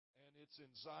It's in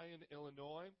Zion,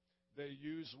 Illinois. They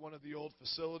use one of the old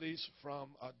facilities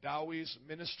from Dowie's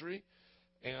ministry.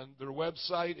 And their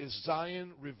website is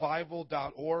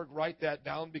zionrevival.org. Write that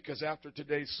down, because after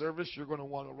today's service, you're going to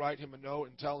want to write him a note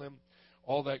and tell him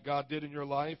all that God did in your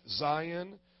life.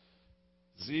 Zion,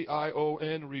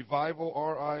 Z-I-O-N, Revival,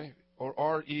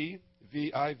 R-E-V-I-V-A-L.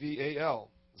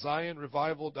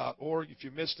 zionrevival.org. If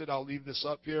you missed it, I'll leave this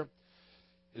up here.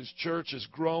 His church is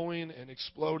growing and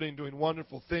exploding, doing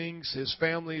wonderful things. His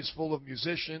family is full of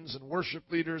musicians and worship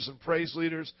leaders and praise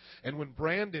leaders. And when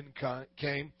Brandon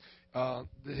came,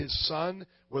 his son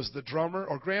was the drummer,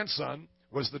 or grandson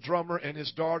was the drummer, and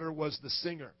his daughter was the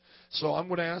singer. So I'm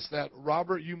going to ask that,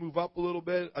 Robert, you move up a little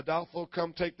bit. Adolfo,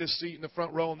 come take this seat in the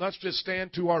front row. And let's just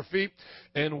stand to our feet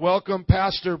and welcome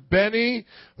Pastor Benny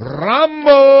Ramos.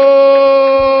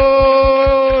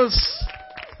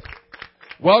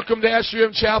 Welcome to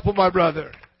SUM Chapel, my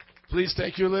brother. Please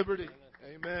take your liberty.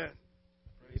 Amen.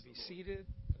 You may be seated.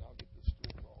 I'll get this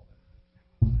stool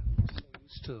I'm so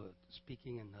used to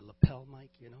speaking in the lapel mic,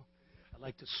 you know. I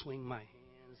like to swing my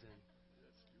hands,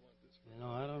 and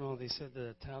I don't know. They said the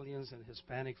Italians and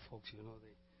Hispanic folks, they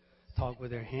talk with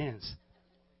their hands.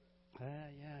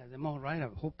 Yeah, I'm all right. I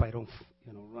hope I don't,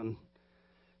 run.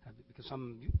 Because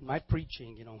my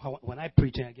preaching, when I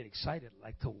preach, I get excited, I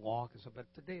like to walk and stuff. But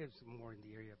today it's more in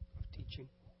the area of teaching.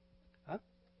 Huh?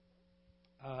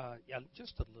 Yeah,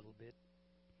 just a little bit.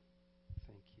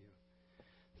 Thank you.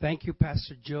 Thank you,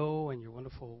 Pastor Joe, and your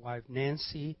wonderful wife,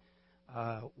 Nancy.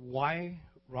 Why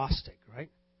Rostic,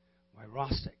 right? Why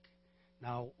Rostic?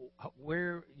 Now,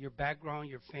 where your background,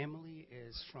 your family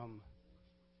is from?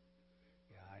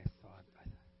 Yeah, I thought.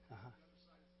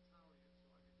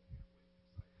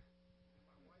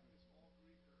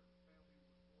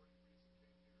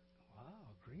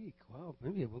 Greek. Wow,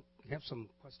 maybe we'll have some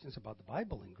questions about the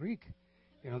Bible in Greek.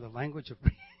 The language of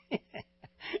Greek.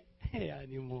 Yeah,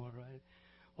 anymore, right?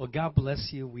 Well, God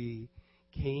bless you. We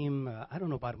came,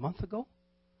 about a month ago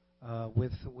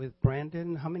with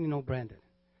Brandon. How many know Brandon?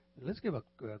 Let's give a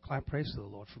clap praise to the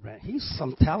Lord for Brandon. He's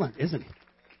some talent, isn't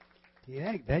he?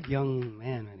 Yeah, that young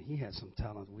man, and he has some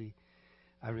talent.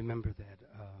 I remember that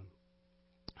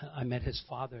I met his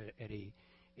father at a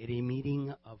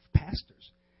meeting of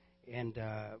pastors. And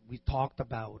we talked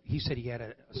about, he said he had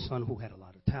a son who had a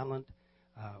lot of talent,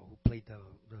 who played the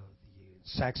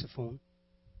saxophone.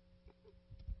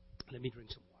 Let me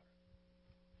drink some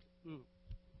water.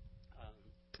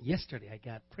 Yesterday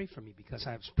pray for me, because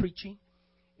I was preaching,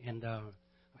 and I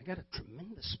got a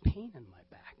tremendous pain in my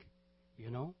back,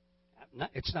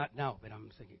 It's not now, but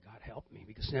I'm thinking, God help me,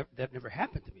 because that never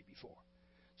happened to me before.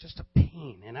 Just a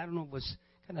pain. And I don't know, it was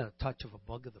kind of a touch of a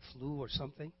bug of the flu or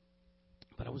something.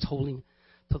 But I was holding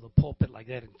to the pulpit like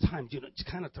that at times, just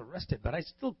kind of to rest it. But I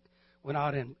still went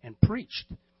out and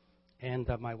preached. And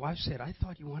my wife said, I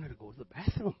thought you wanted to go to the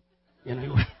bathroom. And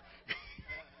I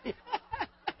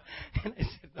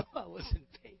said, no, I was in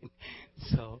pain.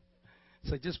 So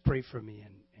just pray for me.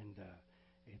 And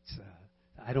it's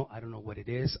I don't know what it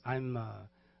is. I'm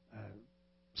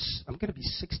going to be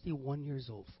 61 years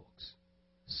old, folks.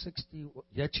 60.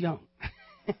 That's young.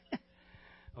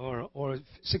 Or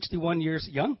 61 years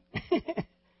young.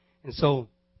 And so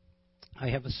I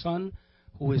have a son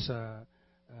who is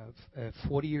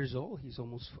 40 years old. He's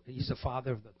the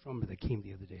father of the drummer that came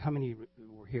the other day. How many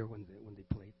were here when they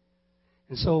played?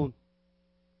 And so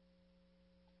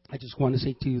I just want to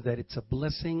say to you that it's a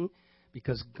blessing,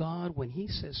 because God, when He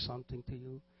says something to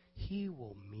you, He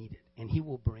will meet it and He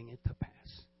will bring it to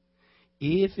pass.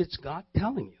 If it's God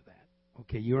telling you that.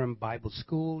 Okay, you're in Bible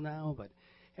school now, but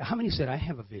how many said, I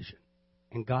have a vision,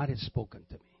 and God has spoken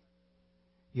to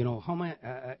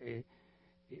me?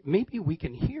 Maybe we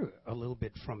can hear a little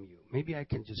bit from you. Maybe I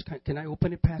can can I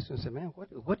open it, Pastor, and say, man,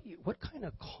 what kind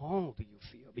of call do you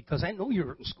feel? Because I know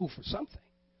you're in school for something,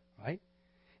 right?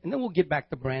 And then we'll get back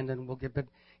to Brandon. And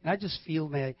I just feel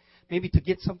maybe to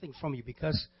get something from you,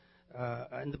 because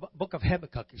in the book of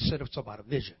Habakkuk, it said it's about a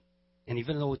vision. And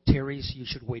even though it tarries, you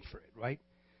should wait for it, right?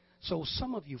 So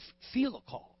some of you feel a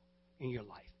call in your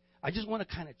life. I just want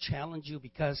to kind of challenge you,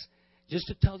 because just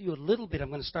to tell you a little bit, I'm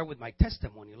going to start with my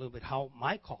testimony, a little bit how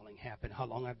my calling happened, how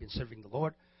long I've been serving the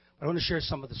Lord. But I want to share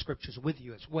some of the scriptures with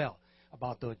you as well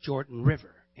about the Jordan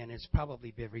River, and it's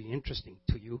probably very interesting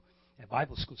to you,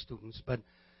 Bible school students. But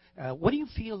what do you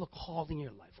feel a call in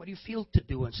your life? What do you feel to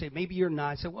do? And say, maybe you're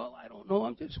not. Say, well, I don't know.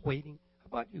 I'm just waiting. How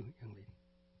about you, young lady?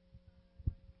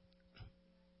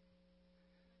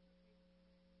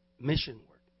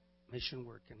 Mission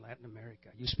work in Latin America.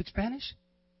 You speak Spanish?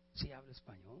 Sí, habla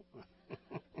español.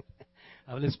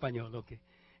 Habla español, okay.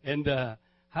 And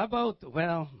how about,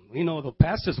 well, we know the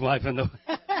pastor's wife and the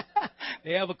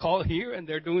They have a call here, and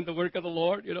they're doing the work of the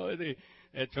Lord.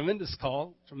 A tremendous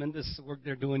call, tremendous work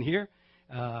they're doing here.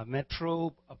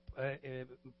 Metro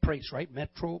Praise, right?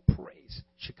 Metro Praise,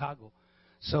 Chicago.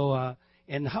 So,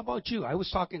 and how about you? I was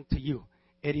talking to you,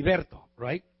 Heriberto,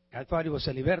 right? I thought it was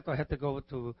Heriberto. I had to go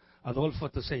to Adolfo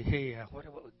to say, hey, what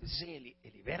is it,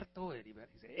 Heriberto?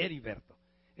 Heriberto.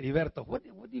 Heriberto, what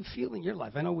do you feel in your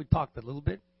life? I know we talked a little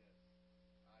bit.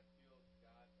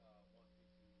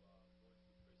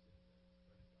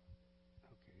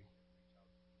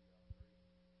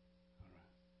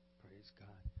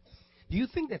 Do you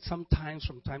think that sometimes,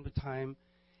 from time to time,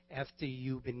 after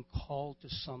you've been called to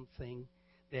something,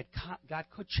 that God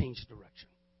could change the direction?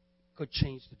 Could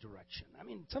change the direction. I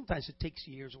mean, sometimes it takes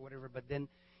years or whatever, but then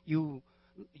you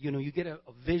get a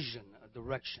vision, a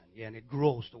direction, yeah, and it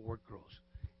grows. The word grows.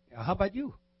 How about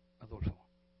you, Adolfo?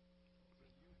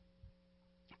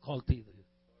 Called to you.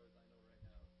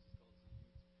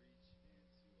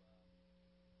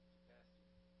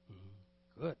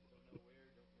 Good.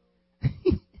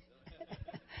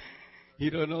 You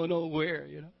don't know where,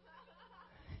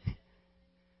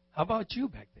 How about you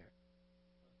back there?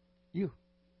 You?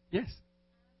 Yes.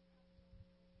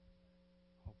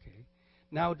 Okay.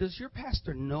 Now, does your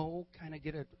pastor kind of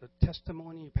get a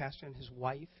testimony, your pastor and his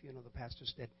wife, the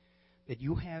pastors, that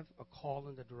you have a call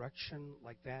in the direction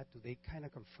like that? Do they kind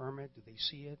of confirm it? Do they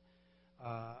see it?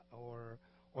 Or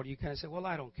do you kind of say, well,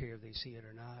 I don't care if they see it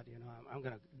or not, I'm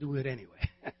going to do it anyway.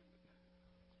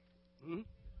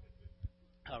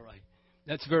 All right.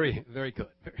 That's very, very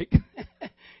good. Very good.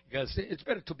 Because it's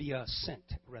better to be a sent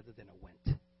rather than a went.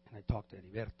 And I talked to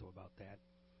Heriberto about that.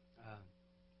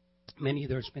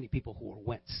 There's many people who are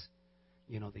wents.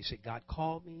 They say, God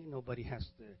called me. Nobody has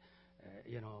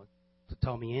to, to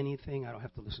tell me anything. I don't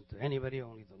have to listen to anybody,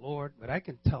 only the Lord. But I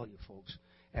can tell you, folks,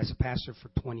 as a pastor for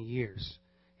 20 years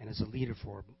and as a leader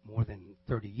for more than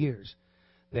 30 years,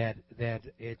 that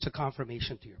it's a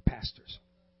confirmation to your pastors.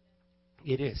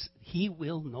 It is. He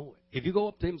will know it. If you go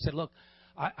up to him and say, look,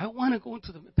 I want to go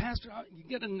into the pastor, you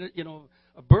get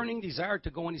a burning desire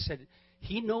to go, and he said,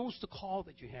 he knows the call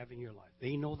that you have in your life.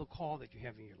 They know the call that you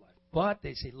have in your life. But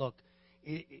they say, look,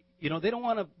 they don't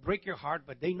want to break your heart,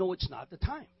 but they know it's not the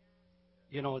time.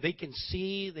 They can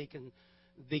see, they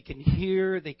can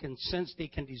hear, they can sense, they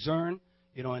can discern,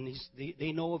 and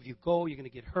they know if you go, you're going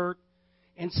to get hurt.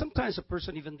 And sometimes a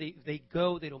person, even they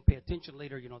go, they don't pay attention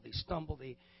later, they stumble,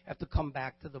 they have to come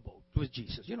back to the boat with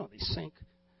Jesus. They sink.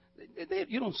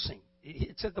 You don't sink.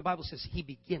 It says, the Bible says he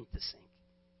began to sink.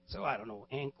 So I don't know,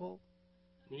 ankle,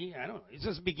 knee, I don't know. It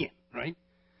just begin, right?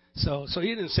 So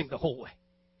he didn't sink the whole way.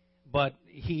 But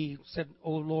he said,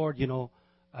 oh, Lord,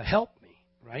 help me,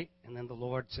 right? And then the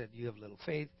Lord said, you have little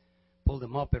faith, pulled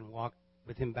him up and walked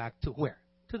with him back to where?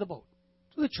 To the boat,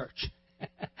 to the church.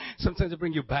 Sometimes they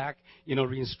bring you back,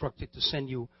 re-instructed to send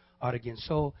you out again.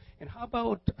 So, and how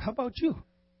about you?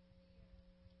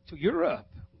 To Europe.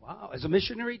 Wow. As a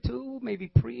missionary too? Maybe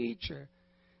preach?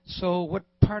 So what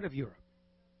part of Europe?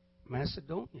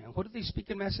 Macedonia. What do they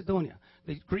speak in Macedonia?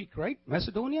 The Greek, right?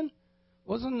 Macedonian?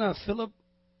 Wasn't Philip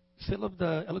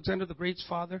Alexander the Great's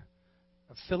father?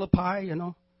 Philippi,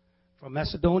 from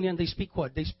Macedonia. And they speak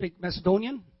what? They speak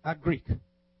Macedonian? Not Greek.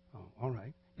 Oh, all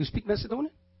right. You speak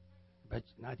Macedonian? But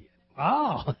not yet.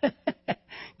 Wow.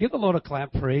 Give the Lord a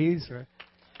clap, praise. Right?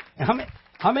 And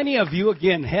how many of you,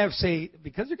 again, have say,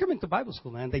 because you're coming to Bible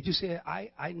school, man, they just say,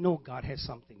 I know God has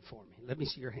something for me. Let me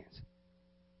see your hands.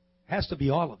 It has to be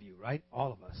all of you, right?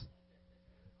 All of us.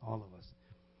 All of us.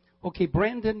 Okay,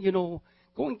 Brandon,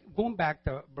 going back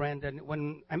to Brandon,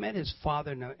 when I met his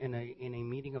father in a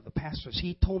meeting of the pastors,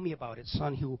 he told me about his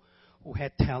son who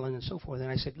had talent and so forth. And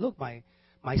I said, look, my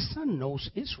son knows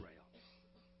Israel.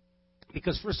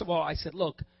 Because first of all, I said,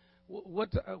 look, what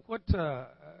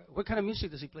kind of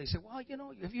music does he play? He said, well,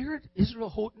 have you heard Israel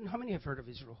Houghton? How many have heard of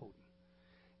Israel Houghton?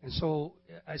 And so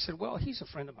I said, well, he's a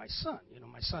friend of my son.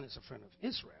 My son is a friend of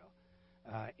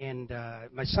Israel. And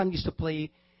my son used to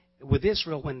play with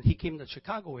Israel when he came to the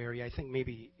Chicago area. I think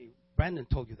maybe Brandon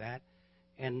told you that.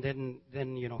 And then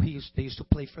they used to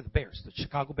play for the Bears, the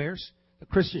Chicago Bears, the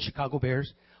Christian Chicago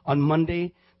Bears. On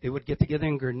Monday, they would get together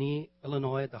in Gurnee,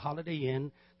 Illinois, at the Holiday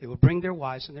Inn. They would bring their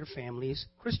wives and their families,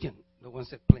 Christian, the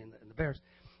ones that play in the Bears.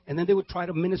 And then they would try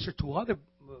to minister to other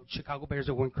Chicago Bears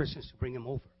that weren't Christians to bring them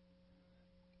over.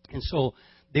 And so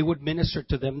they would minister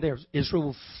to them there. Israel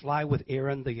would fly with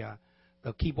Aaron,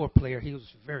 the keyboard player.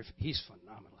 He's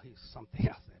phenomenal. He's something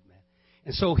else, that man.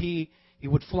 And so he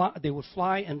would fly. They would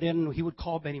fly, and then he would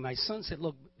call Benny. My son said,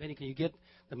 "Look, Benny, can you get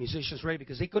the musicians ready?"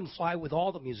 Because they couldn't fly with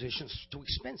all the musicians; too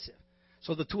expensive.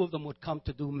 So the two of them would come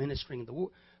to do ministering in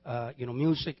the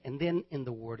music, and then in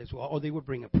the Word as well. Or they would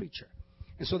bring a preacher.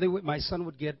 And so my son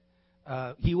would get,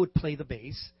 he would play the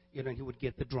bass, and he would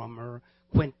get the drummer,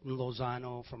 Quentin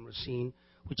Lozano from Racine,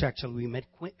 which actually we met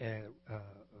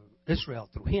Israel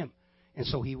through him. And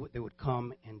so they would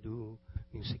come and do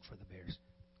music for the Bears.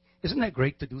 Isn't that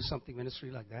great to do something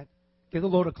ministry like that? Give the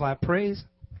Lord a clap, praise.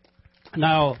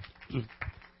 Now,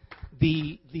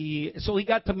 so he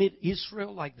got to meet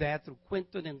Israel like that through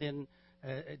Quentin, and then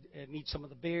meet some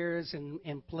of the Bears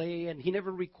and play. And he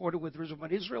never recorded with Israel.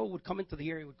 But Israel would come into the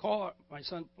area, would call my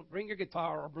son, bring your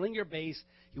guitar or bring your bass.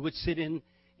 He would sit in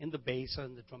the bass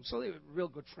and the drums. So they were real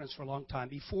good friends for a long time.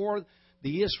 Before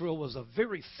the Israel was a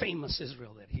very famous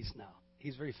Israel that he's now.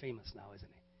 He's very famous now,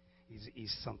 isn't he?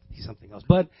 He's something else.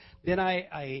 But then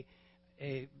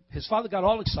his father got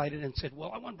all excited and said,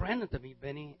 well, I want Brandon to meet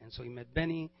Benny. And so he met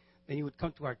Benny. Then he would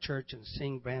come to our church and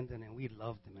sing Brandon, and we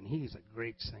loved him. And he's a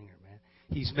great singer, man.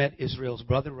 He's met Israel's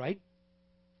brother, right?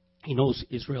 He knows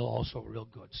Israel also real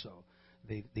good, so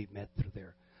they've met through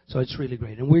there. So it's really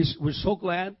great. And we're so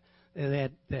glad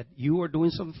that you are doing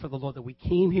something for the Lord, that we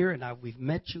came here, and we've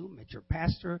met your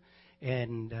pastor,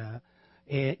 and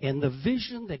the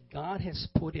vision that God has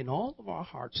put in all of our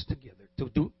hearts together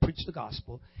to preach the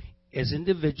gospel as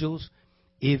individuals.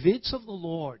 If it's of the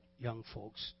Lord, young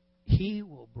folks, He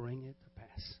will bring it to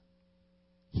pass.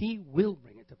 He will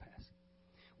bring it to pass.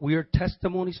 We are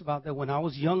testimonies about that. When I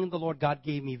was young in the Lord, God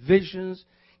gave me visions,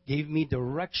 gave me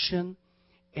direction,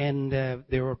 and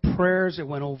there were prayers that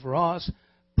went over us,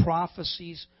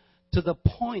 prophecies, to the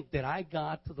point that I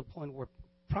got to the point where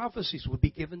prophecies would be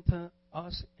given to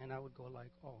us, and I would go like,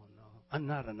 oh, no, I'm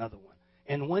not another one.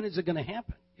 And when is it going to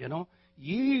happen?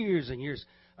 Years and years.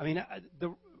 I mean,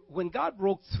 when God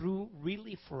broke through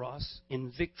really for us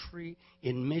in victory,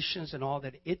 in missions and all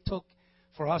that, it took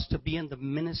for us to be in the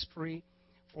ministry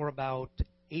for about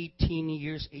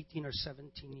 18 or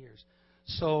 17 years.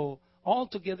 So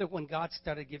altogether, when God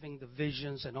started giving the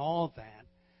visions and all that,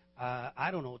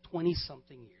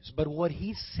 20-something years. But what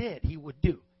He said He would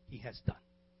do, He has done.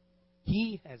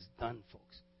 He has done,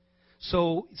 folks.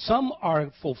 So some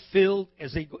are fulfilled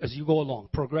as you go along,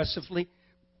 progressively,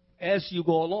 as you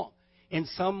go along. And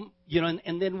some,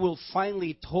 and then we'll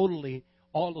finally, totally,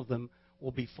 all of them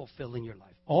will be fulfilled in your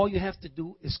life. All you have to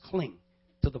do is cling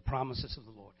to the promises of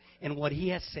the Lord and what He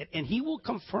has said. And He will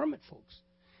confirm it, folks.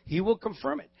 He will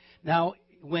confirm it. Now,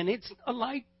 when it's a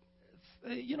light,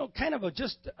 kind of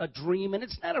just a dream, and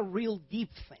it's not a real deep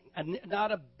thing, and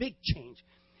not a big change,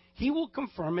 He will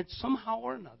confirm it somehow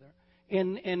or another,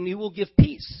 and He will give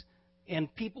peace,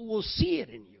 and people will see it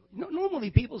in you.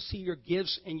 Normally, people see your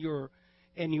gifts and your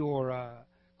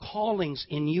callings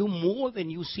in you more than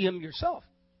you see them yourself.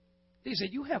 They say,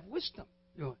 you have wisdom.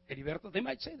 Heriberto, they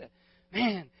might say that.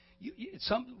 Man,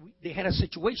 they had a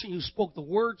situation, you spoke the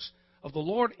words of the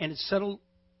Lord, and it settled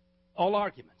all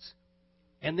arguments.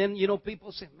 And then,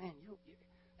 people say, man,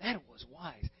 that was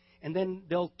wise. And then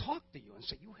they'll talk to you and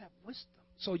say, you have wisdom.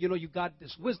 So, you got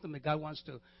this wisdom that God wants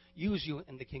to use you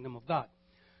in the kingdom of God.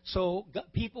 So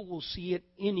people will see it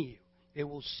in you. They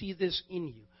will see this in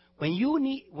you.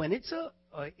 When it's a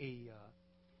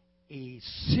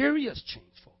serious change,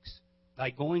 folks,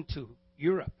 like going to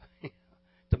Europe,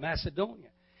 to Macedonia,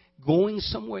 going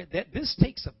somewhere, this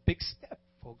takes a big step,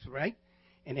 folks, right?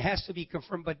 And it has to be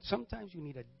confirmed, but sometimes you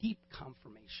need a deep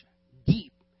confirmation.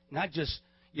 Deep. Not just,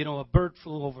 a bird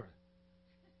flew over,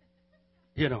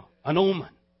 an omen.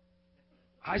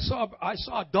 I saw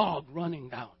a dog running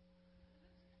down,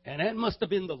 and that must have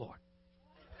been the Lord.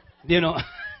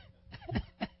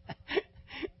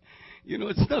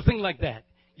 It's nothing like that.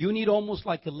 You need almost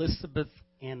like Elizabeth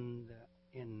in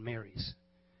Mary's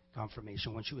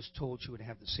confirmation. When she was told she would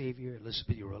have the Savior,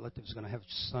 Elizabeth, your relative, is going to have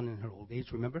a son in her old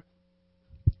age, remember?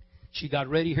 She got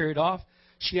ready, hurried off.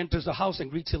 She enters the house and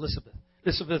greets Elizabeth.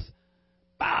 Elizabeth,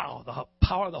 bow, the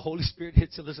power of the Holy Spirit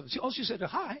hits Elizabeth. She said,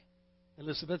 hi,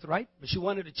 Elizabeth, right? But she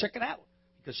wanted to check it out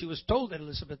because she was told that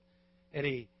Elizabeth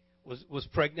was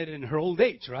pregnant in her old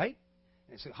age, right?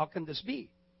 And I said, how can this be?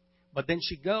 But then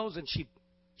she goes and she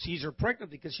sees her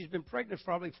pregnant because she's been pregnant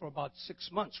probably for about 6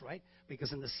 months, right?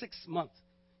 Because in the 6th month,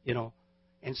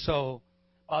 and so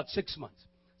about 6 months.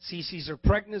 She sees her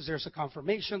pregnant. There's a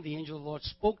confirmation. The angel of the Lord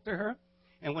spoke to her.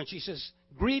 And when she says,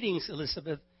 greetings,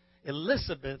 Elizabeth,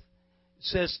 Elizabeth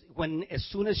says, as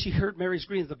soon as she heard Mary's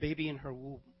greeting, the baby in her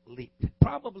womb leaped.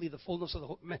 Probably the fullness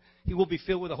of he will be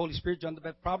filled with the Holy Spirit, John the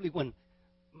Baptist. Probably when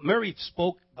Mary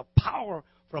spoke, the power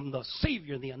from the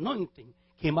Savior, the anointing,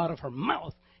 came out of her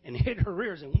mouth and hit her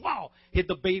ears, and hit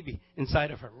the baby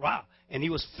inside of her. Wow. And he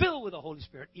was filled with the Holy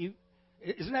Spirit.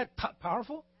 Isn't that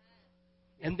powerful?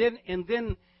 And then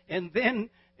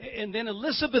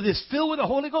Elizabeth is filled with the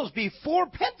Holy Ghost before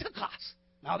Pentecost.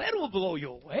 Now that will blow you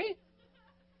away.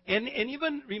 And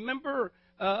even remember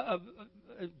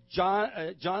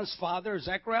John's father,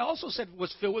 Zechariah, also said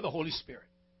was filled with the Holy Spirit.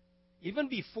 Even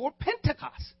before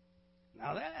Pentecost.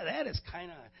 Now that is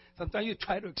kind of, sometimes you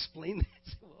try to explain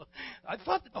this. Well, I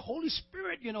thought that the Holy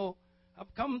Spirit,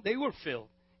 they were filled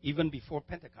even before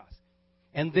Pentecost.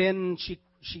 And then she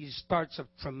starts a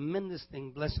tremendous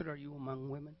thing. Blessed are you among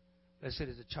women. Blessed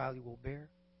is the child you will bear.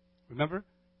 Remember?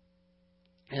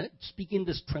 And speaking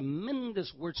this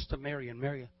tremendous words to Mary. And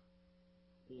Mary,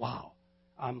 wow,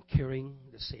 I'm carrying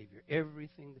the Savior.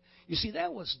 Everything. You see,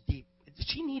 that was deep.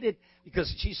 She needed,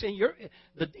 because she's saying,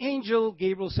 the angel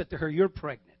Gabriel said to her, you're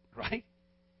pregnant, right?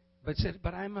 But said,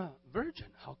 but I'm a virgin.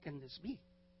 How can this be?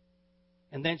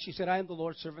 And then she said, I am the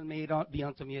Lord's servant. May it be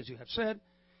unto me as you have said.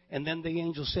 And then the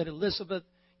angel said, Elizabeth,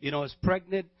 is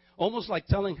pregnant. Almost like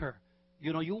telling her,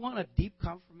 you want a deep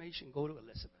confirmation, go to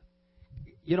Elizabeth.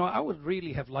 I would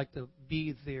really have liked to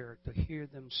be there to hear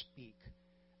them speak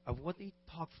of what they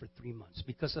talked for 3 months.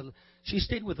 Because she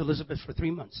stayed with Elizabeth for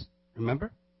 3 months.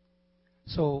 Remember?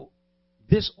 So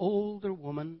this older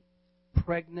woman,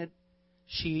 pregnant,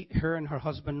 her and her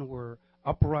husband were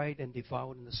upright and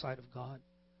devout in the sight of God.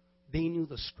 They knew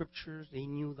the scriptures. They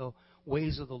knew the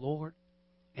ways of the Lord.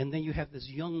 And then you have this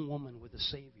young woman with the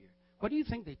Savior. What do you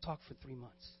think they talked for 3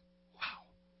 months? Wow.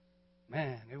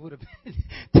 Man, it would have been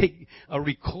take a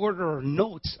recorder or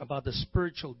notes about the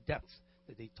spiritual depth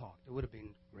that they talked. It would have been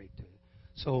great too.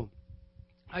 So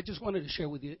I just wanted to share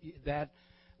with you that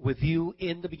with you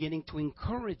in the beginning to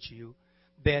encourage you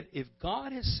that if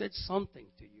God has said something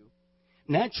to you,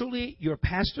 naturally your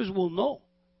pastors will know.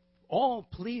 Oh,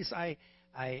 please, I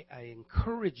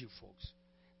encourage you folks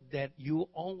that you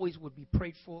always would be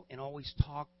prayerful and always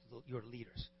talk to your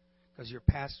leaders, because your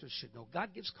pastors should know. God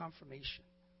gives confirmation.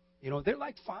 They're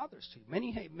like fathers to you.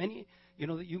 Many,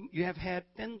 you have had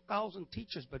 10,000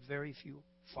 teachers, but very few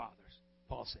fathers,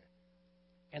 Paul said.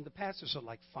 And the pastors are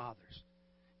like fathers.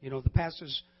 The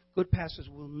pastors, good pastors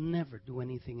will never do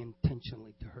anything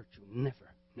intentionally to hurt you. Never,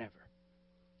 never.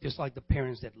 Just like the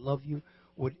parents that love you,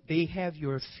 they have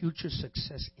your future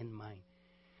success in mind.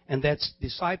 And that's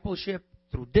discipleship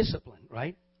through discipline,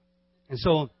 right? And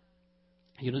so,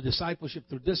 discipleship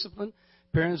through discipline.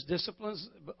 Parents disciplines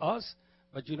us.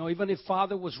 But, even if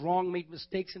father was wrong, made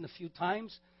mistakes in a few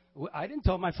times, I didn't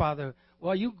tell my father,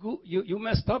 well, you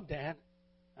messed up, Dad.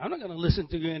 I'm not going to listen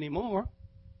to you anymore.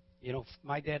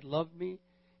 My dad loved me,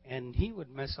 and he would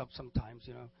mess up sometimes,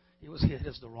 He was hit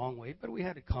us the wrong way, but we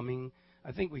had it coming.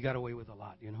 I think we got away with a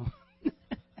lot,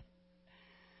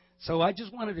 So I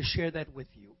just wanted to share that with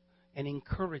you and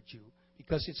encourage you,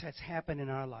 because it has happened in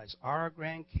our lives. Our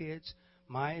grandkids,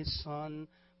 my son,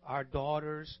 our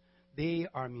daughters, they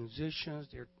are musicians.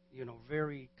 They're,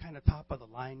 very kind of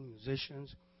top-of-the-line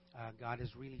musicians. God has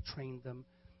really trained them.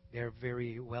 They're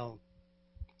very well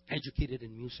educated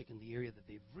in music in the area that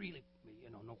they really,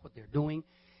 know what they're doing.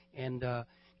 And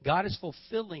God is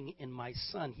fulfilling in my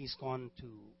son. He's gone to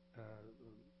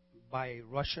by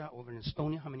Russia, over in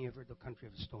Estonia. How many have heard the country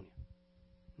of Estonia?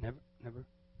 Never?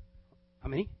 How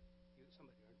many?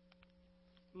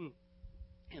 Somebody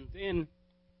heard? And then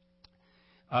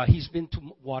he's been to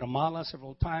Guatemala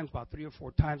several times, about 3 or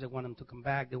 4 times. They want him to come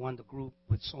back. They want the group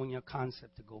with Sonia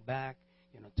Concept to go back,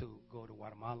 to go to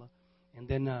Guatemala. And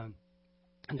then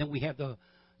we have the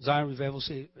Zion Revival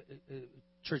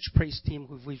Church Praise Team,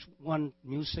 who've won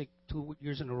music 2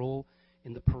 years in a row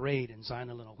in the parade in Zion,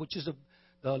 Illinois, which is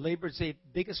the Labor Day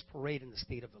biggest parade in the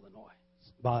state of Illinois.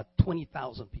 About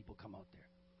 20,000 people come out there.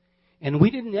 And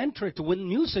we didn't enter it to win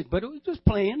music, but it was just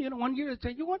playing. 1 year they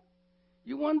said, you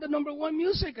won the number 1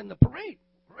 music in the parade.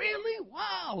 Really?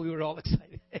 Wow. We were all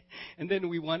excited. And then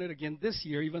we won it again this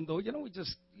year, even though,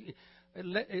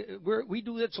 we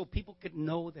do it so people could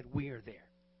know that we are there.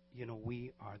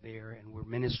 We are there and we're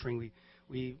ministering.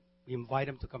 We invite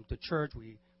them to come to church.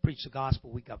 We preach the gospel.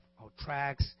 We got our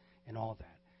tracts and all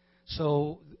that.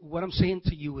 So what I'm saying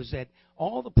to you is that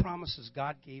all the promises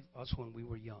God gave us when we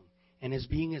were young, and as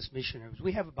being as missionaries,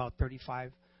 we have about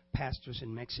 35 pastors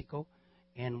in Mexico.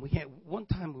 And we had one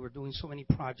time we were doing so many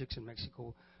projects in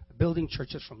Mexico, building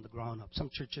churches from the ground up. Some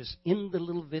churches in the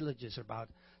little villages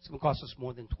some cost us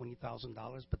more than $20,000.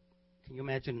 But can you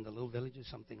imagine in the little villages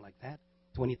something like that?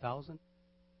 20,000.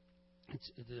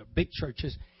 They're big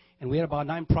churches, and we had about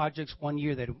 9 projects 1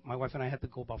 year that my wife and I had to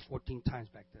go about 14 times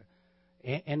back there.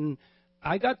 And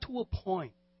I got to a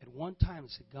point at one time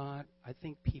and said, God, I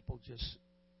think people just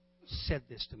said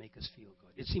this to make us feel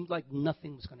good. It seemed like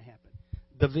nothing was going to happen.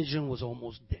 The vision was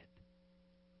almost dead.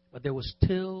 But there was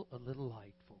still a little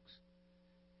light, folks.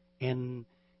 And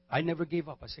I never gave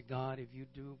up. I said, God, if you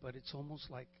do, but it's almost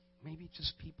like maybe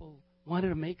just people wanted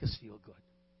to make us feel good.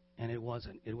 And it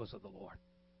wasn't. It was of the Lord.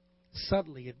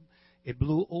 Suddenly, it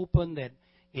blew open that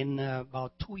in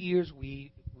about 2 years,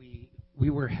 we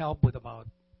were helped with about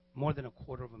more than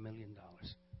 $250,000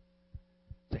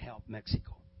 to help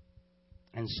Mexico.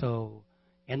 And so,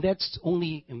 and that's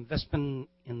only investment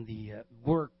in the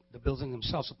work, the building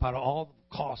themselves, about all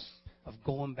the costs of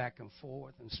going back and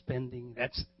forth and spending.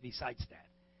 That's besides that.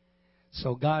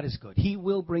 So God is good. He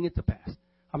will bring it to pass.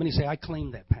 How many say, I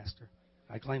claim that, Pastor?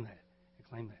 I claim that. I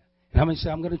claim that. And how many say,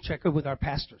 I'm going to check it with our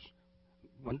pastors?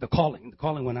 When the calling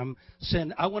when I'm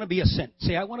sent. I want to be a sent.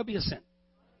 Say, I want to be a sent.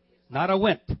 Not a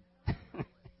went.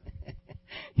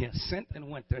 Yes, sent and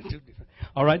went. They're two different.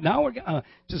 All right, now we're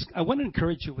I want to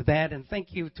encourage you with that, and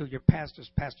thank you to your pastors,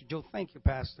 Pastor Joe. Thank you,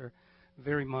 Pastor,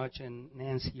 very much, and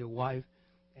Nancy, your wife.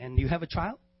 And you have a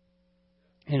child?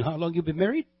 And how long you been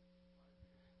married?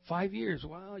 5 years.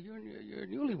 Wow, you're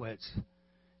newlyweds.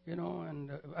 You know,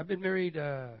 and I've been married.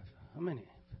 How many?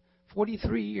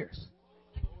 43 years.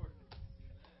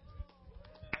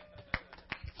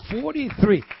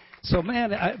 43. So,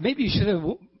 man, maybe you should have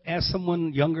asked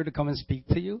someone younger to come and speak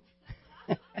to you.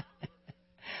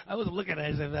 I was looking at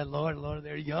it and I said, Lord,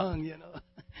 they're young, you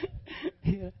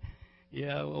know.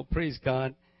 Yeah, well, praise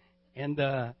God. And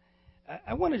I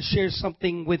want to share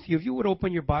something with you. If you would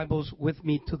open your Bibles with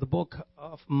me to the book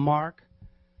of Mark,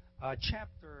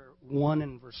 chapter 1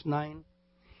 and verse 9.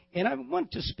 And I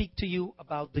want to speak to you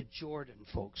about the Jordan,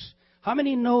 folks. How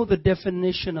many know the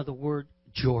definition of the word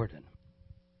Jordan?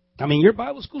 I mean, you're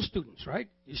Bible school students, right?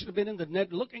 You should have been in the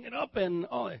net looking it up. And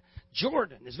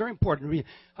Jordan is very important.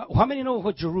 How many know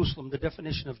what Jerusalem, the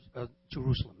definition of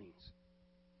Jerusalem means?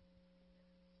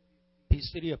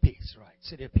 Peace, city of peace, right?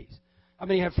 City of peace. How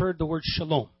many have heard the word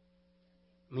shalom?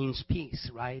 Means peace,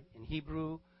 right? In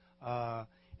Hebrew.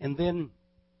 And then,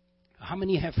 how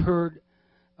many have heard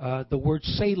the word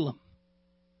Salem?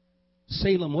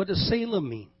 Salem. What does Salem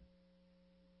mean?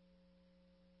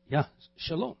 Yeah,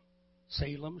 shalom.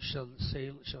 Salem, shalom,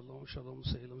 Salem.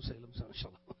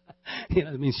 You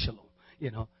know, it means shalom.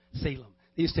 You know, Salem.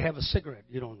 They used to have a cigarette.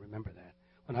 You don't remember that.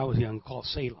 When I was young, called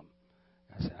Salem.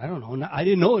 I said, I don't know. I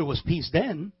didn't know it was peace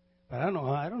then, but I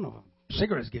don't know.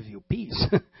 Cigarettes give you peace.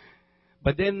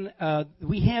 But then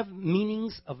we have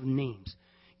meanings of names.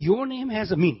 Your name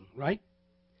has a meaning, right?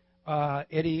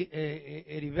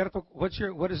 Heriberto, what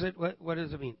is it? What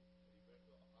does it mean?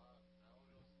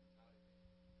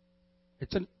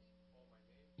 It's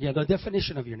the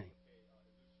definition of your name.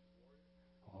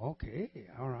 Okay,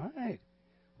 all right.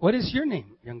 What is your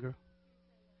name, younger?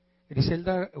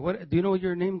 Griselda, do you know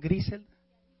your name, Griselda?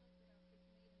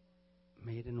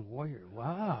 Maiden warrior.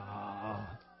 Wow.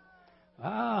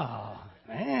 Wow,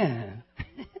 man.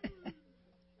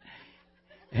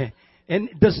 And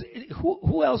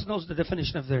who else knows the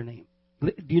definition of their name?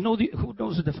 Do you know who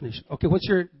knows the definition? Okay, what's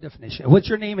your definition? What's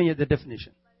your name and the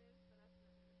definition?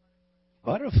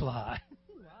 Butterfly.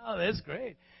 Wow, that's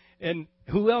great. And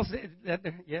who else?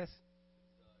 Yes.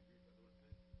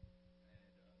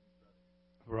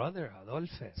 Brother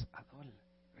Adolfes.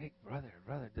 Great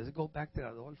brother. Does it go back to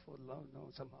Adolfo? No,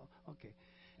 somehow. Okay.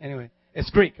 Anyway, it's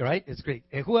Greek, right? It's Greek.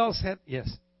 And who else had?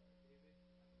 Yes.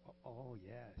 Oh,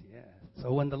 yes.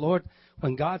 So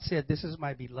when God said, "This is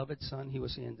my beloved son," He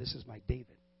was saying, "This is my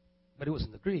David." But it was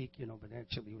in the Greek, but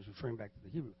actually He was referring back to the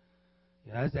Hebrew.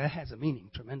 That has a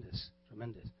meaning, tremendous.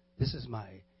 This is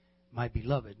my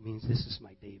beloved means this is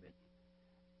my David.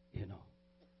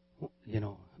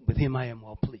 With Him I am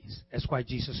well pleased. That's why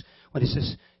Jesus, when He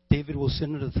says David will sit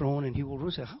on the throne and He will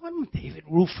rule, say, how can David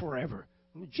rule forever?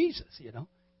 Jesus,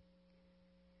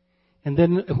 And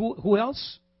then who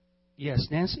else? Yes,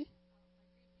 Nancy.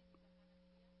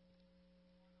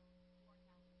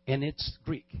 And it's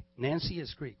Greek. Nancy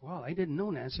is Greek. Wow, I didn't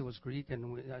know Nancy was Greek. And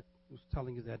I was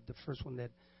telling you that the first one, that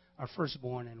our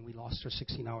firstborn, and we lost her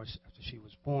 16 hours after she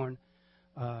was born.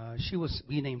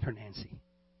 We named her Nancy.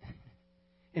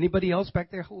 Anybody else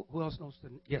back there? Who else knows?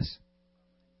 Yes.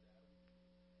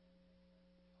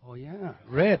 Oh yeah,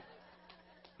 red.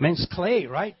 Means clay,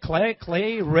 right?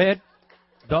 Clay, red.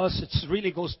 Dust. It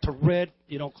really goes to red.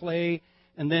 Clay,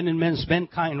 and then it means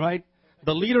mankind, right?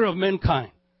 The leader of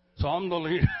mankind. So I'm the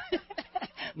leader.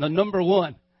 The number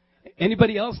one.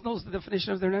 Anybody else knows the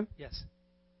definition of their name? Yes.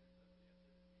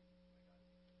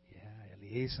 Yeah,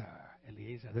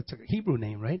 Eliezer. That's a Hebrew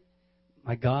name, right?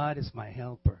 My God is my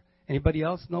helper. Anybody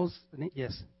else knows the name?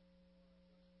 Yes.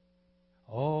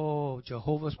 Oh,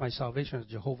 Jehovah's my salvation.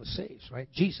 Jehovah saves, right?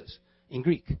 Jesus in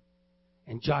Greek.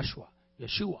 And Joshua,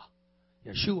 Yeshua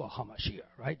HaMashiach,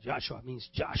 right? Joshua means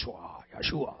Joshua,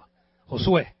 Yeshua.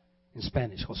 Josue in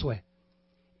Spanish, Josue.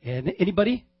 And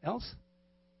anybody else?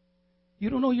 You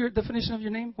don't know your definition of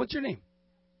your name? What's your name?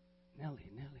 Nellie.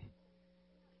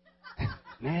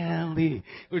 Nellie.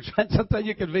 We're trying, sometimes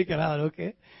you can make it out,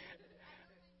 okay?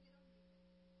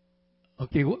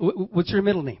 Okay, what's your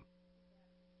middle name?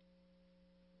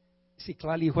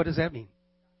 Citlali, what does that mean?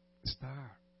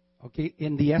 Star. Okay,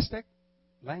 in the Aztec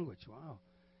language, wow.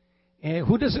 And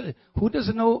who does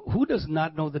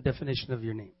not know the definition of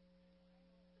your name?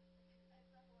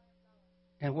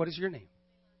 And what is your name?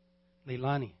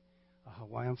 Leilani. A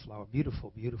Hawaiian flower.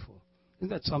 Beautiful, beautiful. Isn't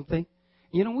that something?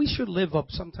 You know, we should live up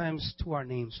sometimes to our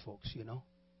names, folks, you know.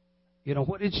 You know,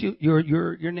 what is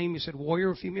your name? You said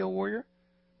warrior, female warrior?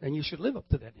 Then you should live up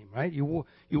to that name, right? You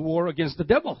war against the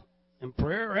devil in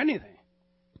prayer or anything,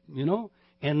 you know.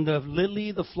 And the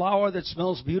lily, the flower that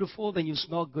smells beautiful, then you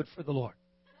smell good for the Lord,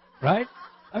 right?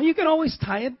 I mean, you can always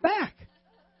tie it back,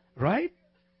 right?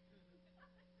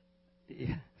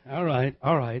 Yeah. All right.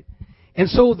 And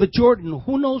so the Jordan,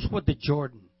 who knows what the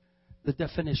Jordan, the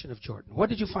definition of Jordan? What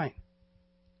did you find?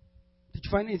 Did you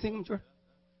find anything in Jordan?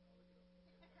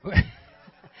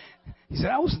 He said,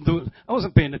 I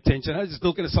wasn't paying attention. I was just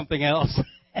looking at something else.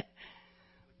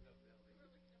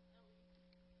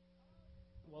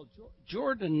 Well,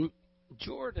 Jordan,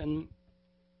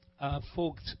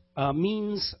 folks,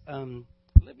 means.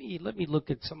 Let me look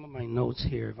at some of my notes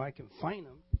here if I can find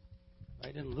them. I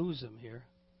didn't lose them here.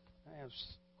 I have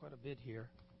quite a bit here.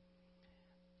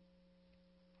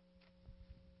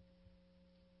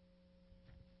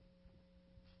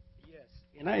 Yes,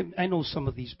 and I know some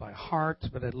of these by heart,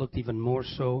 but I looked even more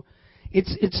so.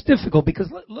 It's difficult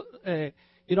because look,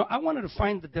 you know, I wanted to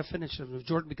find the definition of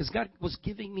Jordan because God was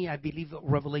giving me, I believe, a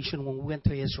revelation when we went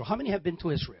to Israel. How many have been to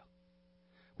Israel?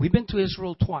 We've been to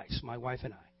Israel twice, my wife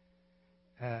and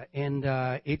I. And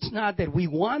it's not that we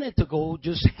wanted to go;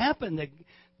 just happened that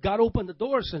God opened the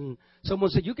doors, and someone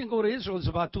said, "You can go to Israel." It's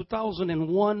about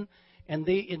 2001, and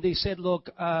they said, "Look,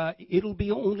 it'll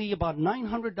be only about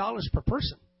 $900 per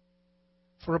person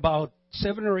for about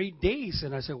 7 or 8 days."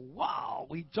 And I said, "Wow!"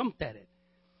 We jumped at it.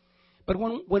 But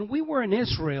when we were in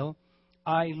Israel,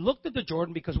 I looked at the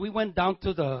Jordan because we went down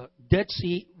to the Dead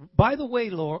Sea. By the way,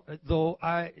 Lord,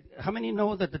 how many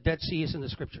know that the Dead Sea is in the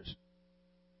Scriptures?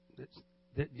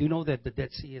 Do you know that the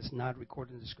Dead Sea is not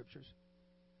recorded in the Scriptures?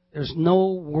 There's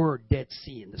no word Dead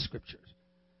Sea in the Scriptures.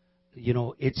 You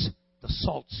know, it's the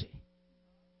Salt Sea.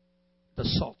 The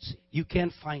Salt Sea. You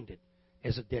can't find it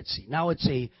as a Dead Sea. Now it's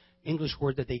a English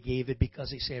word that they gave it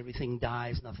because they say everything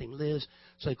dies, nothing lives.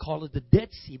 So they call it the Dead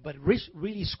Sea. But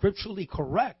really scripturally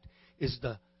correct is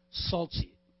the Salt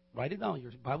Sea. Write it down.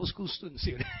 You're Bible school students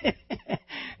here.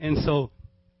 And so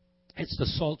it's the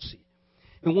Salt Sea.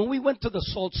 And when we went to the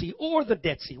Salt Sea or the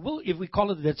Dead Sea, well, if we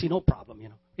call it the Dead Sea, no problem, you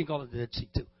know. We can call it the Dead Sea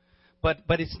too. But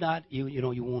it's not, you know,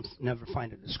 you won't never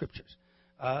find it in the Scriptures.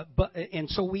 And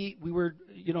so we were,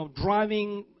 you know,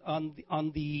 driving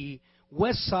on the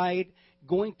west side,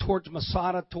 going towards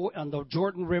Masada, on the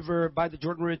Jordan River, by the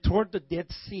Jordan River, toward the Dead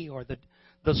Sea or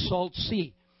the Salt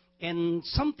Sea. And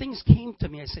some things came to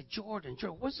me. I said, Jordan,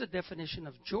 what's the definition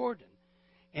of Jordan?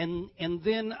 And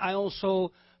then I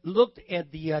also looked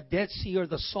at the Dead Sea or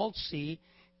the Salt Sea,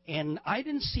 and I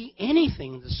didn't see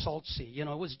anything in the Salt Sea. You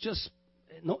know, it was just,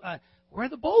 where are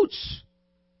the boats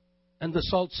in the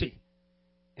Salt Sea?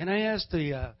 And I asked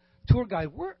the tour guide,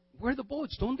 where are the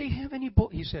boats? Don't they have any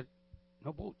boats? He said,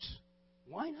 no boats.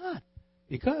 Why not?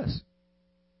 Because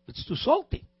it's too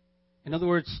salty. In other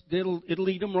words, it'll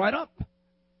eat them right up.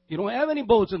 You don't have any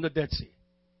boats in the Dead Sea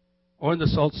or in the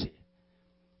Salt Sea.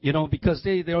 You know, because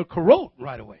they'll corrode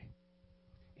right away.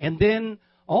 And then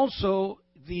also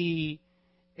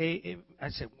I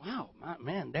said, wow,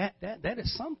 man, that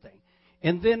is something.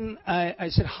 And then I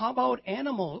said, how about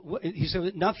animal? He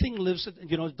said, nothing lives.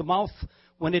 You know, the mouth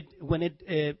when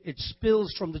it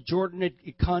spills from the Jordan,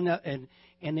 it kind of and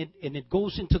it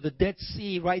goes into the Dead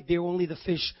Sea. Right there, only the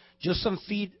fish, just some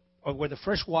feed, or where the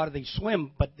fresh water they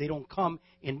swim, but they don't come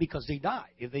in because they die.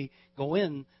 If they go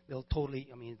in, they'll totally.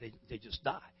 I mean, they just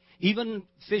die. Even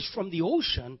fish from the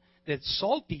ocean that's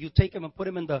salty, you take them and put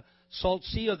them in the Salt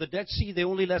Sea or the Dead Sea, they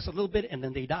only last a little bit and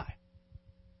then they die.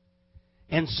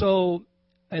 And so,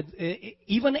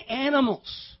 even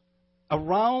animals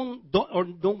around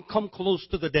don't come close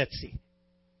to the Dead Sea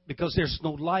because there's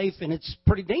no life and it's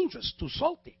pretty dangerous, too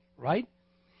salty, right?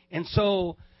 And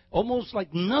so, almost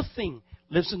like nothing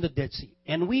lives in the Dead Sea.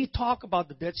 And we talk about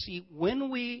the Dead Sea when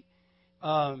we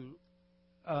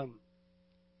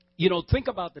think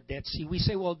about the Dead Sea. We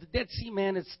say, well, the Dead Sea,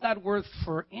 man, it's not worth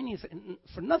for anything,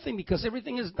 for nothing, because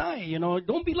everything is dying. You know,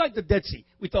 don't be like the Dead Sea.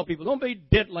 We tell people, don't be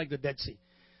dead like the Dead Sea.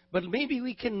 But maybe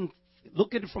we can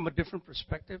look at it from a different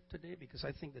perspective today, because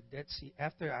I think the Dead Sea,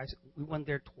 we went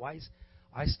there twice,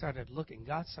 I started looking.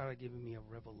 God started giving me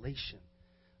a revelation.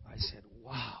 I said,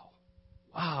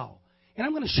 wow. And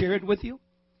I'm going to share it with you.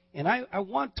 And I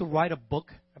want to write a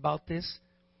book about this.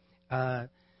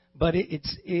 But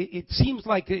it seems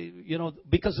like,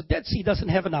 because the Dead Sea doesn't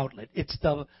have an outlet. It's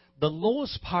the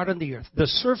lowest part on the earth. The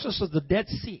surface of the Dead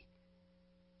Sea.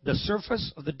 The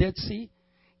surface of the Dead Sea,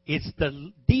 it's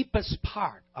the deepest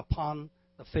part upon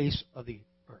the face of the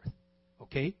earth.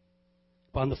 Okay?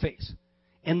 Upon the face.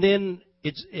 And then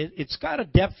it's got a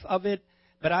depth of it,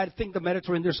 but I think the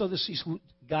Mediterranean, there's other seas who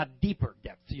got deeper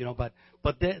depth,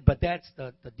 but that's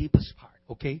the deepest part.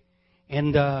 Okay?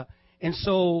 And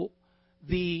so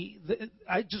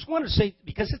I just want to say,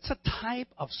 because it's a type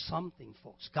of something,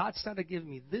 folks. God started giving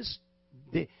me this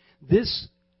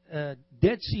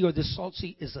Dead Sea or this Salt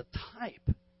Sea is a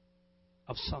type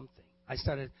of something. I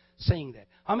started saying that.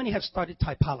 How many have studied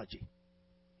typology?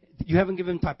 You haven't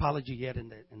given typology yet in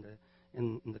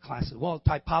the classes. Well,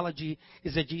 typology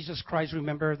is that Jesus Christ.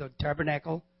 Remember the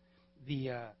tabernacle,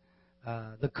 the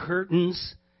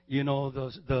curtains,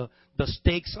 the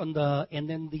stakes and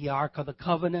then the Ark of the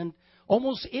Covenant.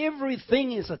 Almost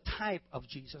everything is a type of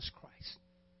Jesus Christ.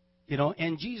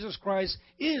 And Jesus Christ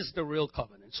is the real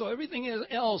covenant. So everything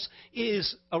else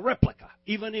is a replica.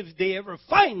 Even if they ever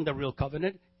find the real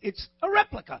covenant, it's a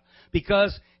replica.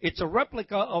 Because it's a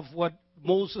replica of what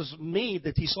Moses made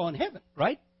that he saw in heaven,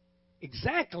 right?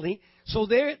 Exactly. So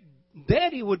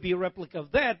Daddy would be a replica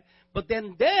of that. But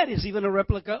then Dad is even a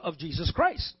replica of Jesus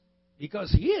Christ.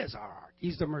 Because He is our ark.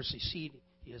 He's the mercy seat.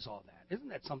 He is all that. Isn't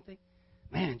that something?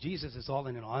 Man, Jesus is all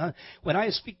in and all. When I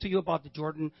speak to you about the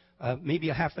Jordan, maybe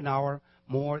a half an hour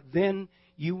more, then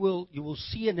you will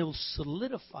see, and it will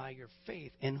solidify your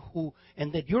faith and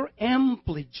that you're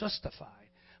amply justified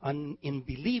in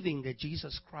believing that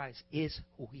Jesus Christ is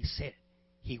who He said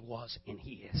He was and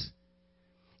He is.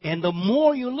 And the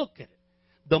more you look at it,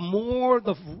 the more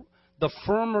the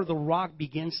firmer the rock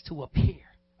begins to appear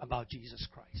about Jesus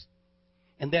Christ.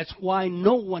 And that's why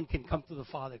no one can come to the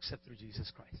Father except through Jesus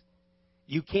Christ.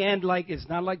 You can't, it's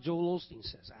not like Joel Osteen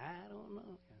says, I don't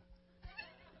know.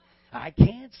 I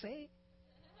can't say.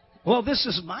 Well, this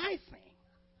is my thing.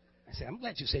 I said, I'm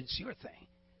glad you said it's your thing.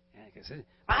 And I said,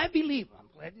 I believe. I'm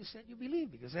glad you said you believe,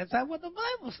 because that's not what the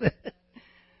Bible says.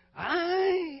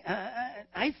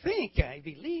 I think, I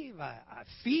believe, I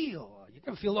feel. You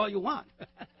can feel all you want.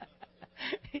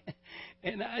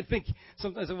 And I think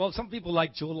sometimes, some people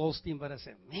like Joel Osteen, but I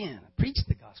said, man, preach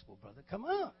the gospel, brother. Come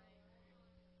on.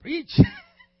 Preach.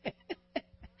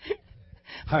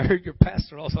 I heard your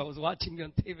pastor also. I was watching you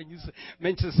on TV, and you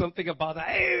mentioned something about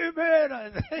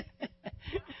amen.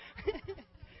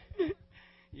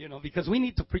 Because we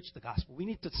need to preach the gospel. We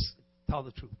need to tell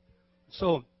the truth.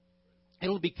 So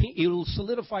it'll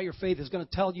solidify your faith. It's going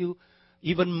to tell you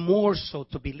even more so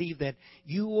to believe that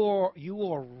you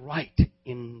are right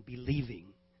in believing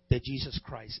that Jesus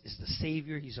Christ is the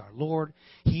Savior. He's our Lord.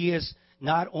 He is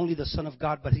not only the Son of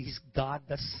God, but He's God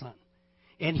the Son.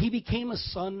 And He became the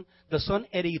Son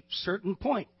at a certain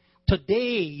point.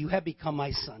 Today you have become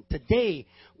my son. Today,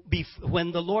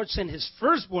 when the Lord sent His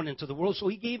firstborn into the world, so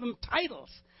He gave Him titles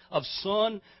of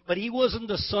Son, but He wasn't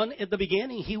the Son at the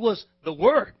beginning. He was the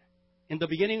Word. In the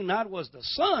beginning, not was the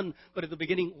Son, but at the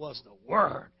beginning was the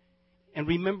Word. And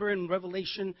remember in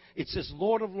Revelation, it says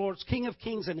Lord of Lords, King of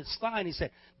Kings, and it's fine. He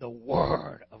said the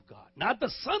Word of God. Not the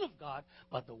Son of God,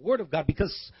 but the Word of God.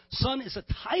 Because Son is a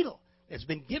title that's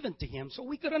been given to Him, so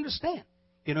we could understand.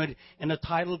 And a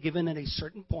title given at a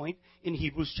certain point in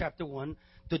Hebrews chapter 1,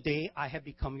 today I have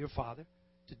become your Father.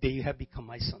 Today you have become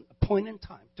my Son. A point in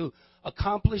time to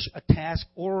accomplish a task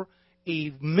or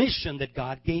a mission that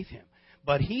God gave Him.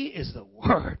 But He is the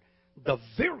Word, the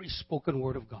very spoken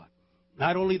Word of God.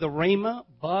 Not only the Rhema,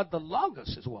 but the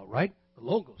Logos as well, right? The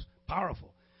Logos,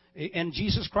 powerful. And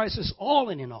Jesus Christ is all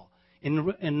in all.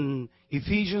 In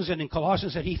Ephesians and in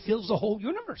Colossians, that He fills the whole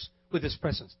universe with His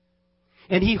presence.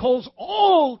 And He holds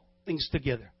all things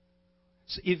together.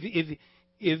 So if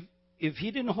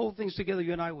He didn't hold things together,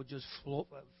 you and I would just fall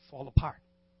apart.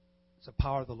 It's the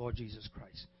power of the Lord Jesus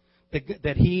Christ.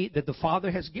 That the Father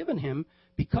has given Him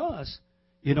because,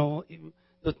 do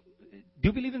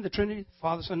you believe in the Trinity,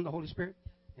 Father, Son, and the Holy Spirit?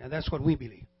 Yeah, that's what we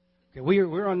believe.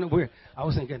 Okay, I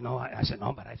was thinking, no, I said,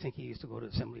 no, but I think he used to go to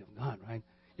the Assembly of God, right?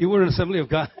 You were in the Assembly of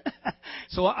God.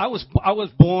 So I was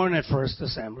born at First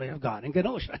Assembly of God in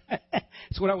Kenosha.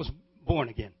 It's where I was born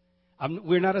again.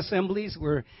 We're not assemblies,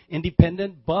 we're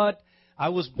independent, but I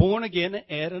was born again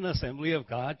at an Assembly of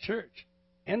God church.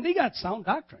 And they got sound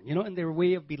doctrine, in their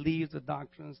way of beliefs, the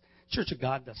doctrines. Church of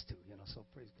God does too, so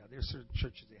praise God. There's certain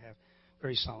churches that have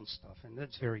very sound stuff, and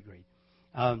that's very great.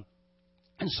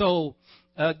 And so,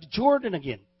 Jordan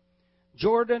again.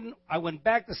 Jordan, I went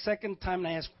back the second time and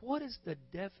I asked, what is the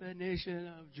definition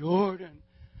of Jordan?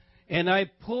 And I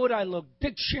looked,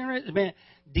 dictionary, man,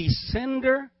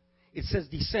 descender. It says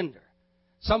descender.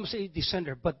 Some say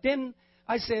descender. But then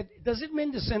I said, does it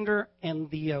mean descender? And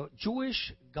the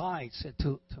Jewish guide said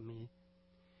to me,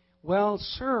 well,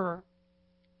 sir,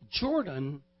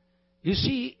 Jordan, you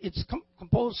see, it's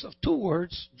composed of two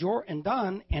words, Jor and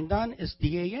Dan is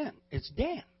D-A-N. It's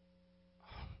Dan.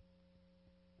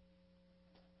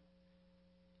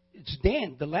 It's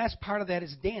Dan. The last part of that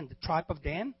is Dan, the tribe of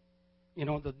Dan. You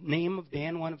know, the name of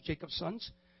Dan, one of Jacob's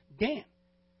sons. Dan.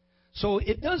 So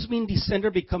it does mean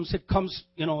descender because it comes,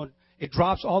 you know, it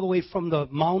drops all the way from the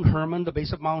Mount Hermon, the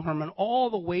base of Mount Hermon, all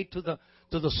the way to the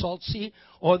Salt Sea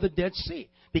or the Dead Sea.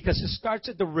 Because it starts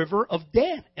at the river of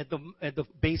Dan, at the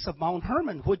base of Mount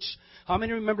Hermon, which, how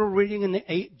many remember reading in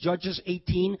Judges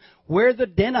 18, where the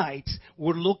Danites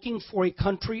were looking for a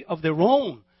country of their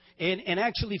own. And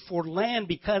actually for land,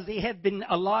 because they had been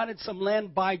allotted some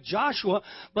land by Joshua,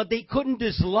 but they couldn't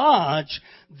dislodge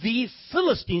the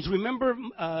Philistines. Remember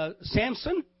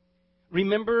Samson?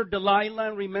 Remember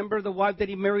Delilah? Remember the wife that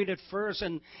he married at first?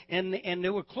 And they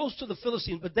were close to the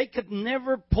Philistines, but they could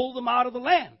never pull them out of the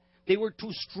land. They were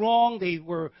too strong. They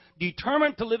were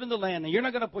determined to live in the land, and you're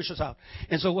not going to push us out.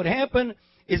 And so what happened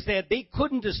is that they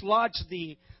couldn't dislodge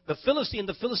the Philistines.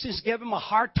 The Philistines gave them a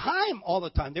hard time all the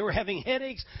time. They were having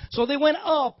headaches. So they went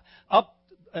up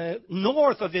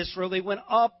north of Israel. They went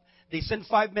up. They sent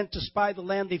 5 men to spy the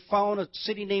land. They found a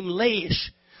city named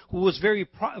Laish,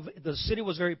 the city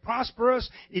was very prosperous.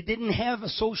 It didn't have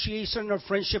association or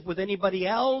friendship with anybody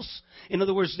else. In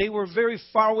other words, they were very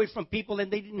far away from people and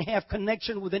they didn't have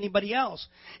connection with anybody else.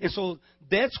 And so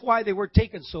that's why they were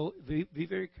taken. So be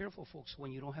very careful, folks,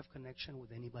 when you don't have connection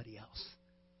with anybody else.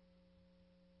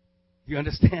 You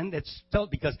understand?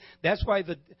 Because that's why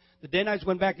the Danites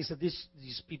went back. He said,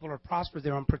 these people are prosperous.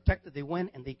 They're unprotected. They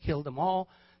went and they killed them all.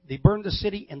 They burned the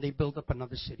city and they built up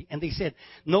another city. And they said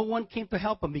no one came to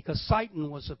help them because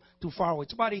Sidon was too far away.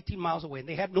 It's about 18 miles away. And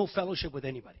they had no fellowship with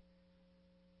anybody.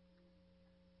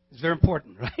 It's very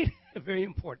important, right? Very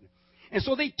important. And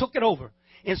so they took it over.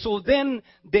 And so then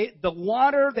the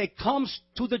water that comes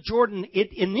to the Jordan,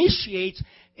 it initiates,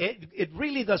 it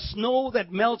really, the snow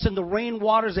that melts and the rain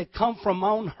waters that come from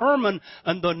Mount Hermon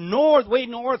and the north, way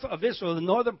north of Israel, the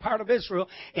northern part of Israel,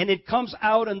 and it comes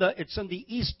out it's on the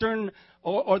eastern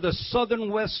or the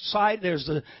southern west side. There's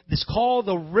this called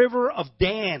the River of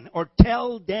Dan or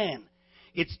Tel Dan.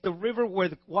 It's the river where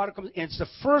the water comes, and it's the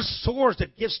first source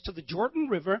that gives to the Jordan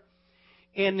River.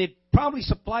 And it probably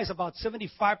supplies about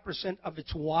 75% of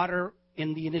its water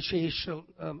in the initial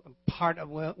part of,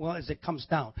 well, as it comes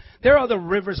down. There are other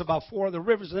rivers, about 4 other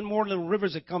rivers, and then more little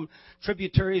rivers that come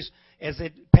tributaries as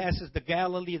it passes the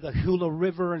Galilee, the Gila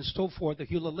River, and so forth, the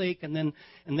Gila Lake, and then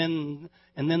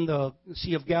the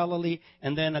Sea of Galilee,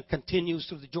 and then it continues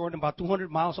through the Jordan about 200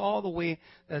 miles all the way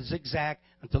zigzag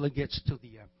until it gets to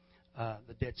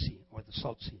the Dead Sea or the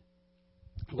Salt Sea.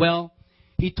 Well,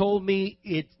 he told me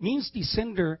it means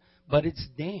descender, but it's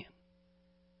Dan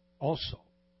also.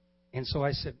 And so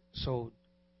I said,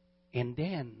 and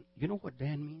Dan, you know what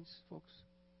Dan means, folks?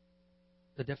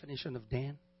 The definition of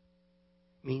Dan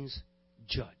means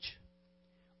judge.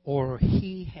 Or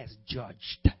he has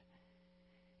judged.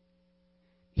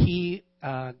 And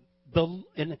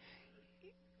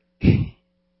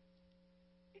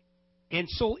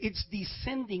so it's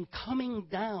descending, coming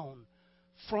down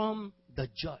from the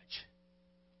judge.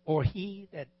 Or he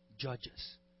that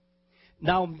judges.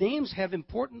 Now, names have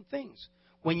important things.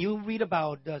 When you read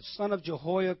about the son of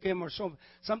Jehoiakim or so,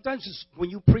 sometimes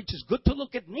when you preach, it's good to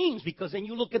look at names because then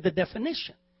you look at the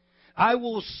definition. I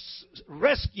will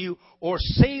rescue or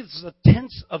save the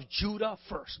tents of Judah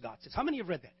first, God says. How many have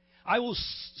read that? I will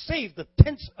save the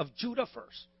tents of Judah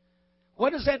first.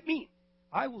 What does that mean?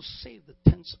 I will save the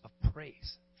tents of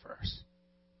praise first.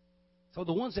 So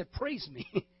the ones that praise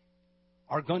me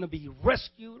are going to be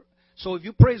rescued. So if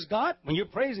you praise God, when you're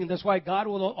praising, that's why God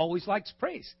will always likes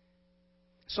praise.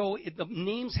 So the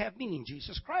names have meaning.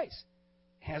 Jesus Christ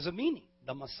has a meaning.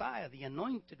 The Messiah, the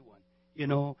anointed one. You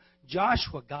know,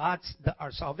 Joshua,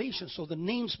 our salvation. So the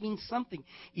names mean something,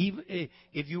 even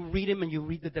if you read them and you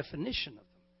read the definition of them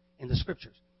in the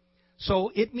scriptures.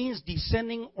 So it means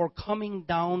descending or coming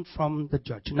down from the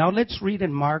judge. Now let's read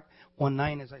in Mark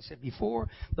 1:9, as I said before.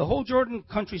 The whole Jordan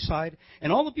countryside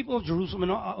and all the people of Jerusalem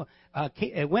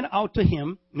went out to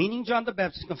him, meaning John the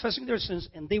Baptist, confessing their sins,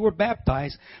 and they were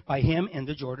baptized by him in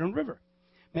the Jordan River.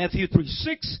 Matthew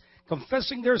 3:6,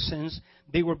 confessing their sins,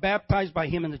 they were baptized by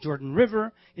him in the Jordan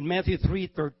River. In Matthew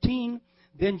 3:13,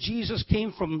 Then Jesus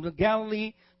came from the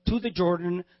Galilee to the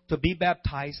Jordan to be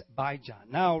baptized by John.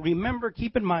 Now, remember,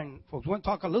 keep in mind, folks, we want to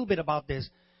talk a little bit about this.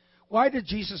 Why did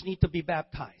Jesus need to be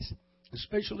baptized,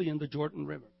 especially in the Jordan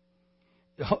River?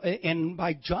 And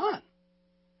by John.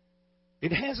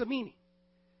 It has a meaning.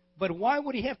 But why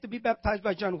would he have to be baptized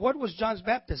by John? What was John's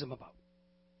baptism about?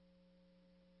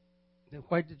 Then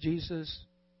why did Jesus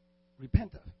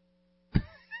repent of?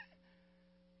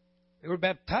 They were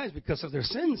baptized because of their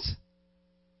sins.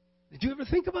 Did you ever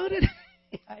think about it?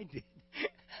 I did.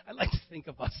 I like to think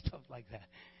about stuff like that.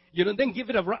 Then give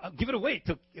it away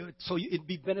so it'd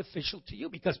be beneficial to you,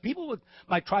 because people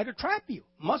might try to trap you.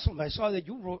 Muslims, I saw that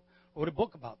you wrote a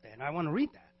book about that, and I want to read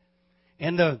that.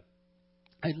 And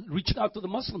I reached out to the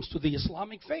Muslims, to the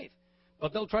Islamic faith,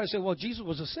 but they'll try to say, well, Jesus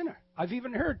was a sinner. I've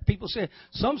even heard people say,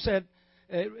 some said,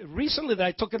 recently that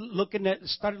I started looking at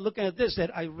this,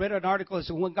 that I read an article that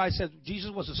said one guy said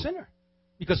Jesus was a sinner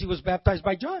because he was baptized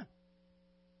by John.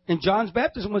 And John's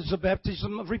baptism was a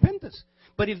baptism of repentance.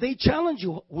 But if they challenge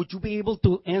you, would you be able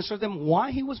to answer them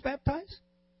why he was baptized?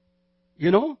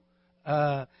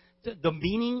 The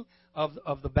meaning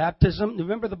of the baptism.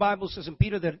 Remember, the Bible says in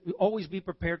Peter that always be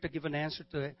prepared to give an answer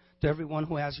to everyone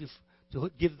who asks you to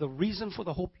give the reason for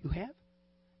the hope you have.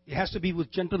 It has to be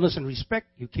with gentleness and respect.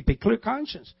 You keep a clear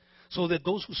conscience, so that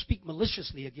those who speak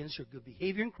maliciously against your good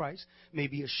behavior in Christ may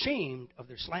be ashamed of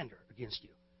their slander against you.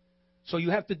 So you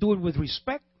have to do it with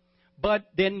respect, but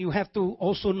then you have to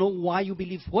also know why you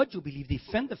believe what you believe.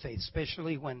 Defend the faith,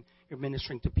 especially when you're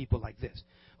ministering to people like this.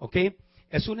 Okay?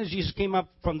 As soon as Jesus came up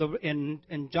from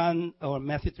in John or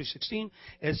Matthew 3:16,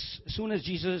 as soon as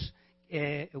Jesus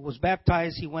was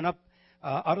baptized, he went up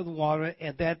out of the water.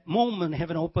 At that moment,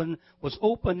 heaven was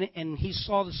open, and he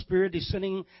saw the Spirit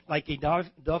descending like a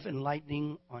dove and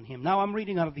lightning on him. Now I'm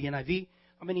reading out of the NIV.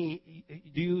 How many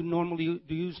do you normally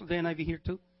use the NIV here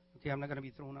too? Okay, I'm not going to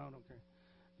be thrown out. Okay.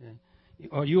 Yeah.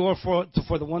 Or you are for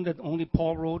the one that only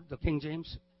Paul wrote, the King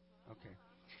James? Okay.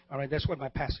 All right, that's what my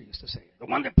pastor used to say. The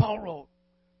one that Paul wrote.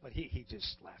 But he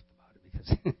just laughed about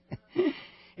it because.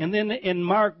 And then in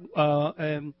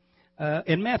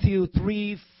in Matthew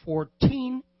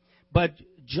 3:14, but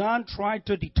John tried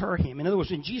to deter him. In other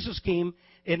words, when Jesus came,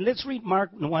 and let's read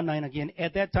Mark 1:9 again.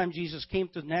 At that time, Jesus came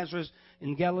to Nazareth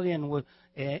in Galilee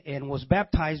and was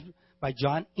baptized by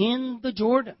John in the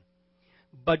Jordan.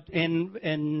 But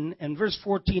in verse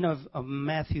 14 of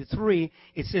Matthew 3,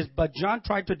 it says, but John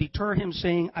tried to deter him,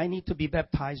 saying, I need to be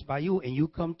baptized by you, and you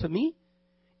come to me?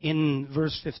 In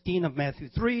verse 15 of Matthew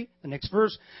 3, the next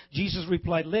verse, Jesus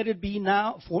replied, let it be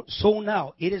now, so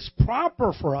now. It is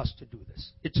proper for us to do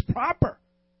this. It's proper.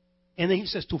 And then he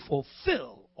says, to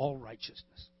fulfill all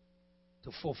righteousness.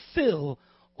 To fulfill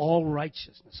all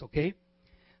righteousness, okay?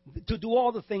 To do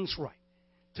all the things right.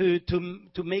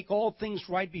 To make all things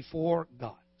right before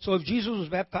God. So if Jesus was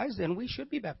baptized, then we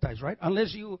should be baptized, right?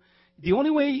 The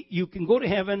only way you can go to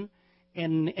heaven,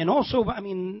 and also,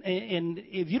 and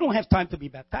if you don't have time to be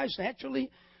baptized, naturally,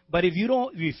 but if you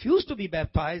don't refuse to be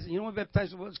baptized, and you don't want to be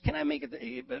baptized, well, can I make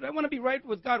it? But I want to be right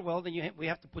with God. Well, then we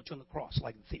have to put you on the cross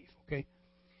like the thief, okay?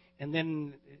 And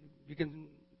then you can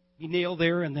be nailed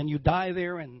there, and then you die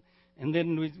there, and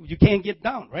then you can't get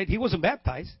down, right? He wasn't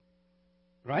baptized,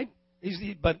 right?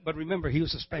 But remember, he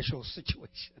was a special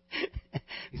situation.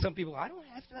 Some people, I don't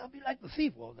have to. I'll be like the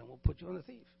thief. Well, then we'll put you on the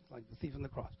thief, like the thief on the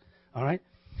cross. All right.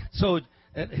 So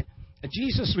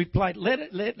Jesus replied, "Let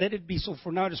it be so.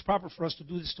 For now, it is proper for us to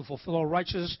do this to fulfill all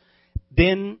righteousness."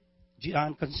 Then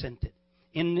John consented.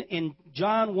 In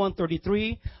John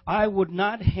 1:33, I would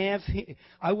not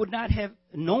have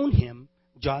known him,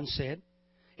 John said,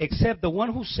 except the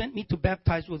one who sent me to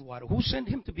baptize with water. Who sent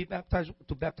him to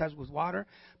baptize with water?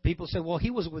 People say, well, he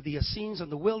was with the Essenes in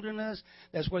the wilderness.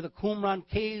 That's where the Qumran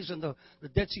caves and the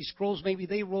Dead Sea Scrolls, maybe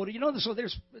they wrote it. So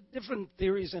there's different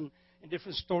theories and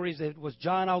different stories that it was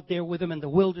John out there with them in the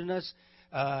wilderness,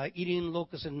 eating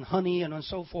locusts and honey and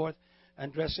so forth,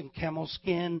 and dressed in camel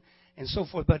skin and so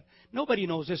forth. But nobody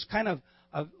knows. It's kind of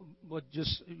what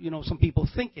just, some people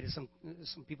think it is.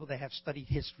 Some people that have studied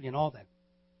history and all that.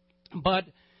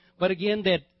 But again,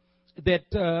 that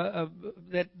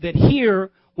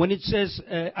here, when it says,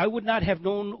 I would not have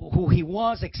known who he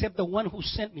was except the one who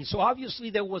sent me. So obviously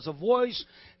there was a voice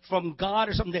from God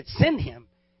or something that sent him,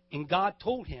 and God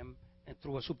told him, and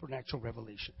through a supernatural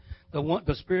revelation.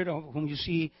 The Spirit of whom you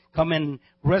see come and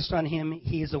rest on him,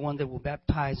 he is the one that will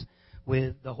baptize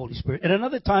with the Holy Spirit. At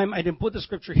another time, I didn't put the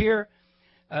scripture here,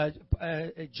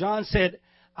 John said,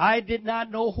 I did not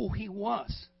know who he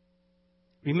was.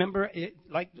 Remember,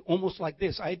 almost like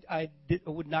this. I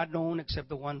would not know except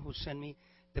the one who sent me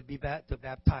to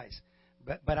baptize.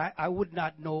 But I would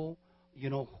not know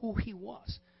who he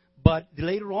was. But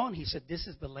later on, he said, this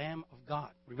is the Lamb of God,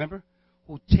 remember,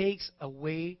 who takes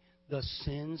away the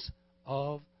sins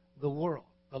of the world.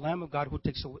 The Lamb of God who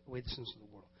takes away the sins of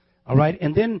the world. All right,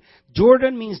 and then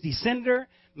Jordan means descender,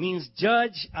 means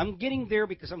judge. I'm getting there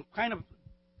because I'm kind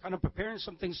of preparing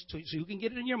some things so you can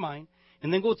get it in your mind.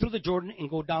 And then go through the Jordan and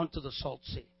go down to the Salt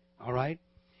Sea. All right,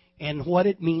 and what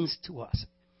it means to us.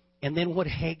 And then what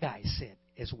Haggai said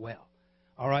as well.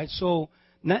 All right, so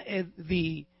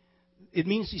it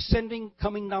means descending,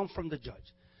 coming down from the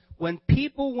judge. When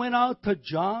people went out to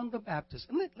John the Baptist,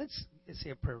 and let's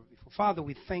say a prayer before. Father,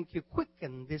 we thank you.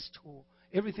 Quicken this to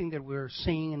everything that we're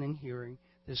seeing and hearing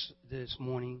this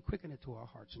morning. Quicken it to our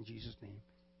hearts in Jesus' name.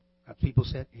 People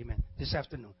said, amen. This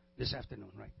afternoon,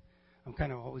 right? I'm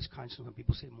kind of always conscious when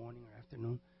people say morning or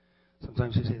afternoon.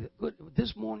 Sometimes they say, good,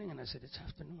 this morning, and I said, it's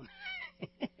afternoon.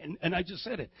 and I just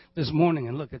said it, this morning,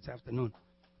 and look, it's afternoon.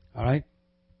 All right?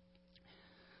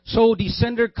 So,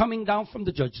 descender coming down from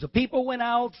the judge. The people went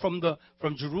out from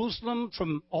Jerusalem,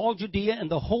 from all Judea and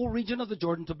the whole region of the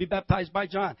Jordan to be baptized by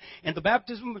John. And the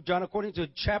baptism of John, according to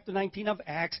chapter 19 of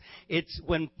Acts, it's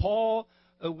when Paul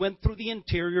went through the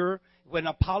interior, when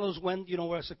Apollos went,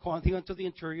 as a Corinth, he went to the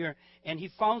interior, and he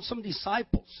found some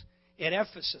disciples at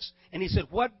Ephesus. And he said,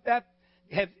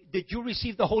 did you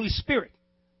receive the Holy Spirit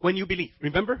when you believed?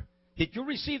 Remember? Did you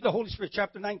receive the Holy Spirit?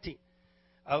 Chapter 19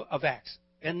 of Acts.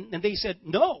 And they said,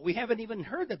 no, we haven't even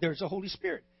heard that there's a Holy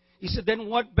Spirit. He said, then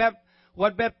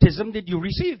what baptism did you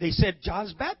receive? They said,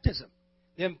 John's baptism.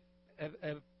 Then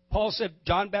Paul said,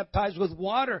 John baptized with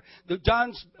water.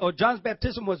 John's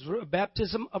baptism was a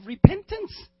baptism of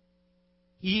repentance.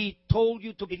 He told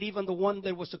you to believe on the one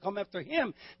that was to come after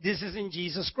him. This is in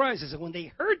Jesus Christ. He said, when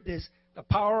they heard this, the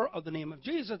power of the name of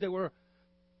Jesus, they were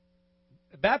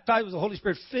baptized with the Holy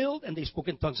Spirit, filled, and they spoke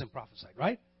in tongues and prophesied,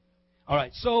 right? All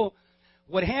right, so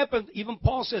what happened, even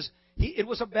Paul says, it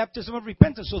was a baptism of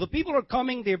repentance. So the people are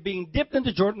coming, they're being dipped in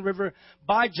the Jordan River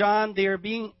by John.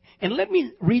 And let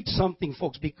me read something,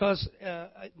 folks, because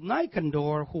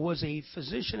Nicanor, who was a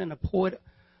physician and a poet,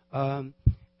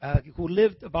 who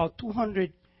lived about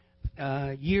 200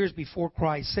 years before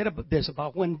Christ, said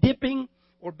about when dipping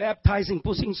or baptizing,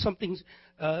 putting something,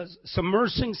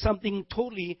 submersing something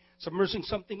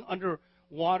under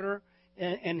water.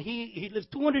 And he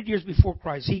lived 200 years before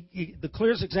Christ. The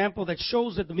clearest example that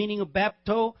shows that the meaning of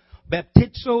baptizo,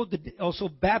 also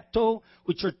bapto,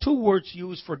 which are two words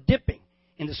used for dipping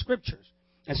in the scriptures.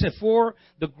 And said, for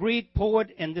the Greek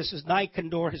poet, and this is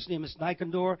Nicanor, his name is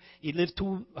Nicanor, he lived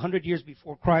 200 years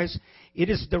before Christ. It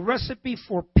is the recipe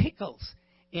for pickles.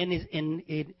 And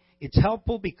it's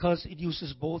helpful because it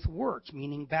uses both words,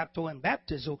 meaning bapto and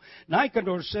baptizo.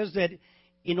 Nicanor says that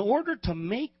in order to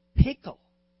make pickle,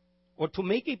 or to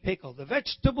make a pickle, the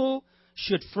vegetable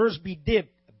should first be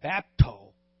dipped, bapto,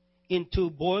 into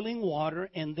boiling water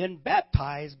and then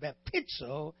baptized,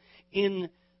 baptizo, in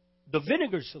the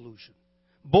vinegar solution.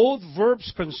 Both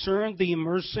verbs concern the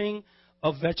immersing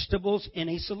of vegetables in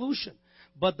a solution.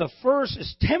 But the first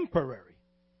is temporary.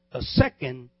 The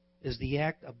second is the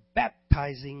act of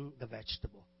baptizing the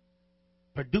vegetable,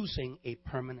 producing a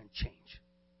permanent change.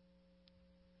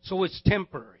 So it's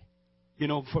temporary.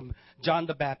 From John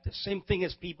the Baptist. Same thing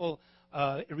as people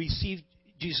receive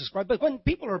Jesus Christ. But when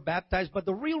people are baptized, but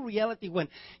the real reality, when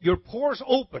your pores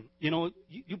open,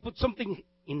 you put something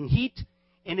in heat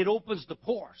and it opens the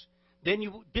pores. Then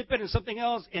you dip it in something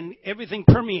else and everything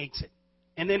permeates it.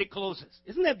 And then it closes.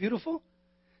 Isn't that beautiful?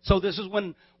 So this is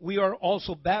when we are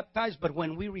also baptized, but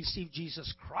when we receive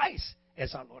Jesus Christ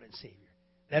as our Lord and Savior.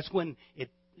 That's when it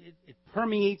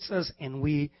permeates us and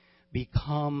we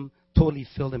become totally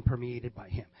filled and permeated by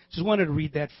Him. Just wanted to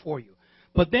read that for you.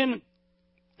 But then,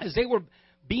 as they were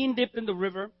being dipped in the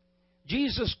river,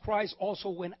 Jesus Christ also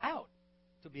went out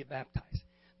to be baptized.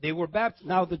 They were baptized.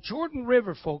 Now, the Jordan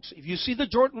River, folks, if you see the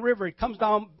Jordan River, it comes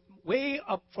down way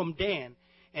up from Dan,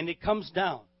 and it comes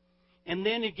down. And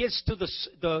then it gets to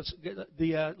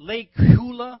the Lake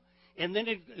Hula, and then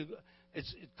it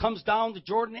comes down to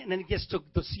Jordan, and then it gets to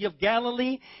the Sea of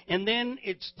Galilee, and then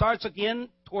it starts again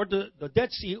toward the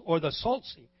Dead Sea or the Salt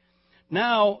Sea.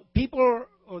 Now, people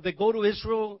that go to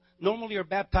Israel normally are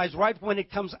baptized right when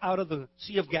it comes out of the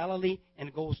Sea of Galilee and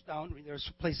it goes down. There's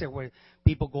a place there where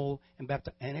people go and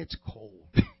baptize, and it's cold.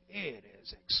 It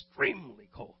is extremely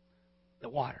cold, the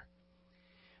water.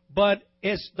 But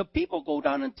as the people go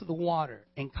down into the water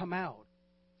and come out,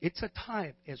 it's a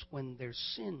time as when their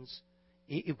sins,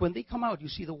 when they come out, you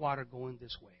see the water going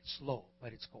this way. It's slow,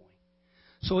 but it's going.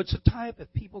 So it's a type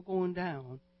of people going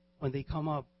down. When they come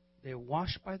up, they're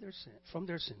washed by from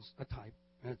their sins, a type.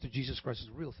 And to Jesus Christ is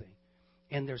a real thing.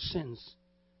 And their sins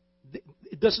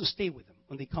it doesn't stay with them.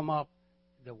 When they come up,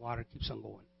 the water keeps on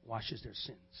going, washes their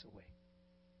sins away.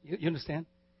 You understand?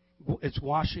 It's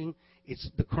washing.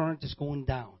 The current is going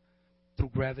down through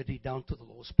gravity down to the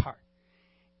lowest part.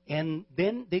 And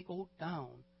then they go down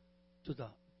to the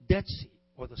Dead Sea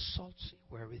or the Salt Sea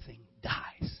where everything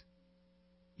dies.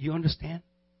 You understand?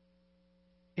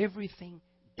 Everything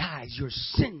dies. Your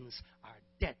sins are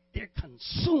dead. They're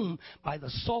consumed by the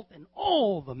salt and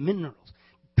all the minerals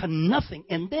to nothing.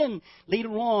 And then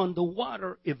later on, the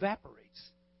water evaporates.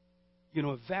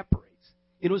 Evaporates.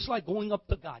 It's like going up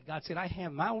to God. God said,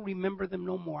 I'll remember them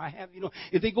no more.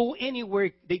 If they go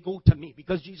anywhere, they go to me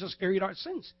because Jesus carried our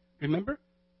sins. Remember?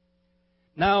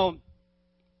 Now,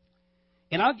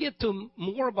 and I'll get to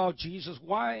more about Jesus.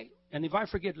 Why? And if I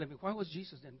forget, why was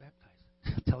Jesus then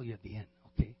baptized? I'll tell you at the end,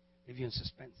 okay? Leave you in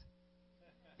suspense.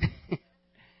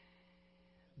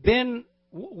 Then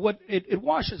what it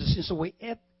washes the sins away.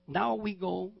 Now we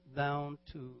go down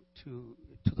to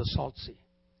the Salt Sea.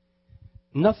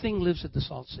 Nothing lives at the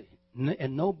Salt Sea.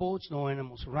 And no boats, no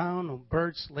animals around, no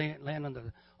birds land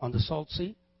on the Salt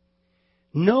Sea.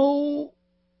 No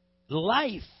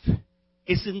life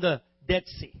is in the Dead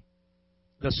Sea,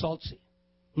 the Salt Sea.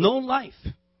 No life.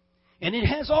 And it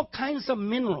has all kinds of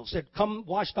minerals that come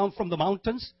washed down from the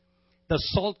mountains, the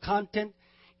salt content.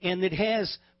 And it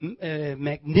has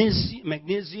magnesium,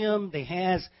 it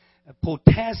has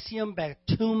potassium,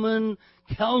 bitumen,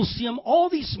 calcium, all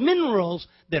these minerals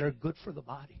that are good for the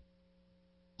body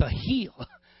to heal.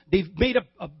 They've made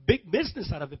a big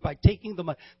business out of it by taking the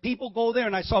mud. People go there,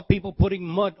 and I saw people putting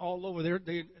mud all over their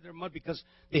mud because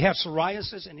they have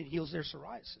psoriasis, and it heals their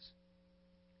psoriasis.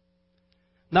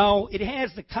 Now, it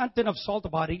has the content of salt,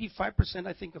 about 85%,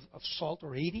 I think, of salt,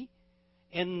 or 80%.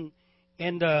 And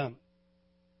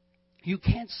you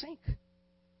can't sink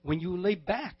when you lay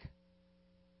back.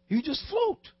 You just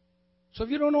float. So if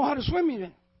you don't know how to swim, you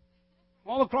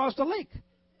all across the lake.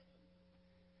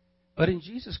 But in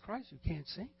Jesus Christ, you can't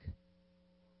sink.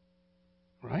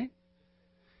 Right?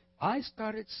 I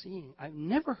started seeing, I've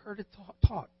never heard it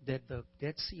taught that the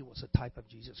Dead Sea was a type of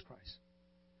Jesus Christ.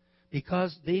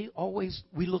 Because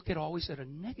we look at always at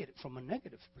from a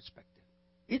negative perspective.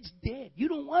 It's dead. You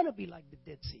don't want to be like the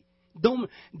Dead Sea.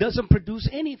 Doesn't produce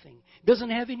anything. Doesn't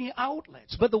have any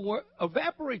outlets. But the word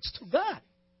evaporates to God.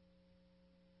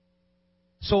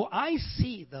 So I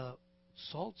see the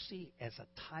Salt Sea as a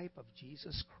type of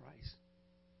Jesus Christ.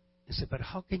 I said, but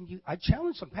how can you? I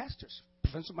challenged some pastors,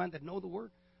 friends of mine that know the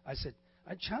Word. I said,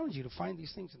 I challenge you to find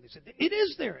these things. And they said, it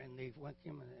is there. And they went,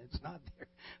 it's not there.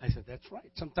 I said, that's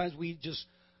right. Sometimes we just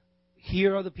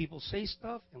hear other people say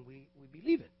stuff and we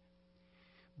believe it.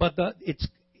 But it's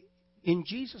in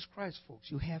Jesus Christ, folks,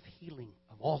 you have healing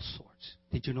of all sorts.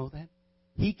 Did you know that?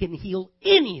 He can heal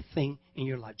anything in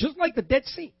your life. Just like the Dead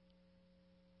Sea.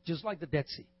 Just like the Dead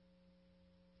Sea.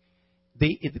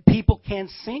 If the people can't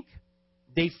sink,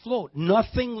 they float.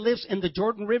 Nothing lives in the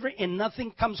Jordan River, and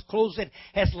nothing comes close that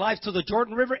has life to the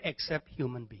Jordan River except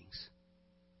human beings.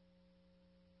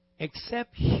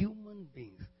 Except human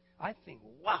beings. I think,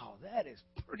 wow, that is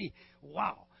pretty,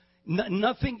 wow.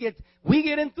 We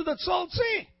get into the Salt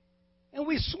Sea, and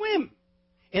we swim.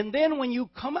 And then when you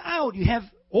come out, you have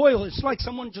oil. It's like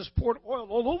someone just poured oil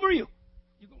all over you.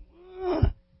 You go,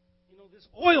 this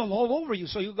oil all over you.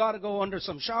 So you got to go under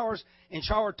some showers and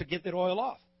shower to get that oil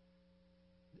off.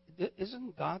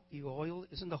 Isn't God the oil?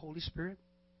 Isn't the Holy Spirit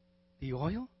the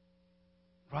oil?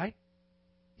 Right?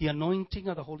 The anointing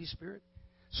of the Holy Spirit.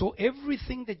 So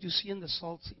everything that you see in the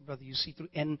Salt Sea, brother, you see through.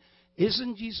 And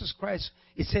isn't Jesus Christ,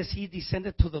 it says He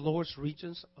descended to the lowest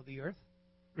regions of the earth.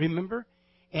 Remember?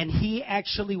 And He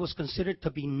actually was considered to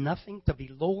be nothing, to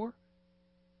be lower.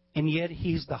 And yet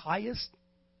He's the highest.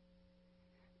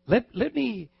 The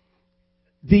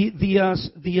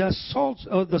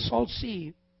Salt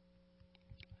Sea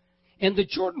and the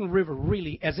Jordan River,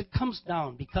 really, as it comes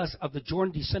down because of the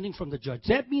Jordan descending from the judge.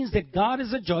 That means that God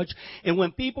is a judge. And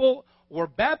when people were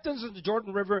baptized in the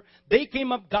Jordan River, they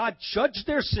came up, God judged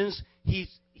their sins. He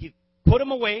put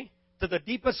them away to the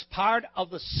deepest part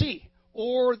of the sea,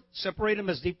 or separate them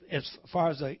as far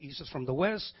as the east is from the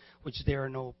west, which there are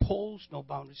no poles, no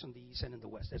boundaries in the east and in the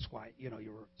west. That's why,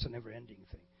 it's a never-ending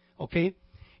thing. Okay?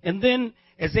 And then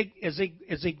as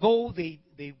they go, they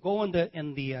go in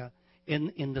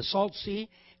the Salt Sea,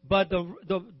 but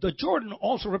the Jordan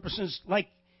also represents like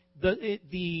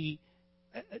the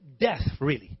death,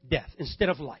 really, death instead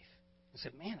of life. I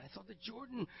said, man, I thought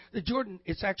the Jordan,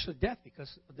 it's actually death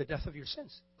because of the death of your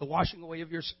sins, the washing away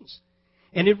of your sins.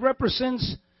 And it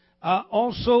represents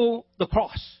also the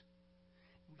cross.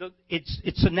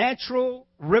 It's a natural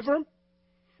river,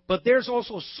 But there's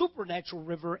also a supernatural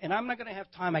river, and I'm not going to have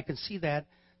time, I can see that,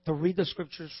 to read the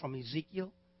scriptures from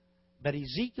Ezekiel. But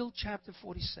Ezekiel chapter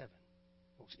 47,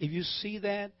 folks, if you see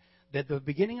that at the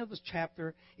beginning of this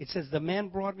chapter, it says, the man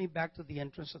brought me back to the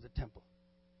entrance of the temple.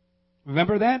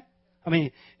 Remember that? I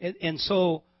mean, and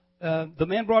so the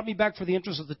man brought me back for the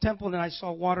entrance of the temple, and I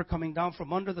saw water coming down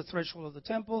from under the threshold of the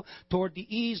temple toward the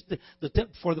east. The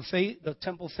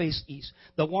temple faced east.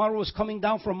 The water was coming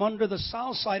down from under the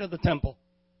south side of the temple.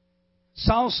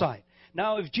 South side.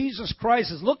 Now, if Jesus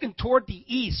Christ is looking toward the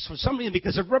east for some reason,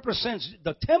 because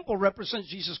the temple represents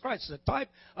Jesus Christ, it's a type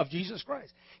of Jesus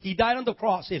Christ. He died on the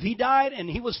cross. If he died and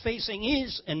he was facing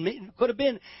east, and it could have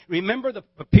been, remember the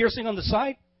piercing on the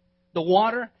side? The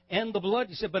water and the blood.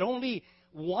 He said, but only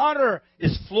water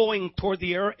is flowing toward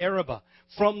the Arabah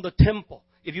from the temple.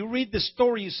 If you read the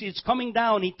story, you see it's coming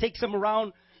down. He takes him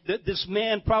around. This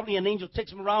man, probably an angel,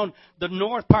 takes him around the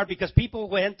north part because people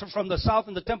who enter from the south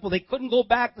in the temple, they couldn't go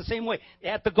back the same way. They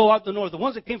had to go out the north. The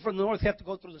ones that came from the north had to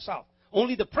go through the south.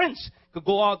 Only the prince could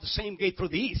go out the same gate through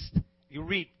the east. You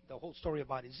read the whole story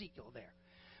about Ezekiel there.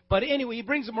 But anyway, he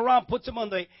brings him around, puts him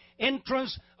on the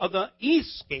entrance of the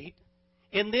east gate,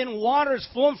 and then water is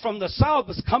flowing from the south.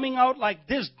 It's coming out like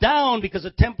this down because the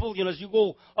temple, as you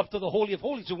go up to the Holy of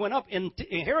Holies, it went up. And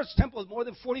Herod's temple is more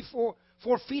than 4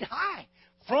 feet high.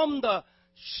 From the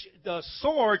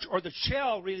sword, or the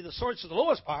shell, really, the sword is the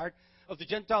lowest part of the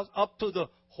Gentiles, up to the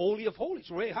Holy of Holies,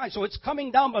 really high. So it's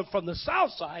coming down but from the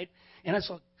south side. And I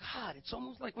thought, God, it's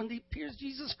almost like when they pierced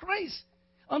Jesus Christ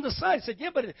on the side. I said,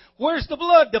 yeah, but where's the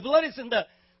blood? The blood is in the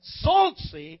salt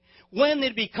sea when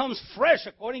it becomes fresh,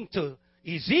 according to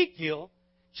Ezekiel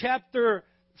chapter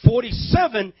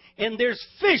 47. And there's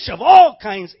fish of all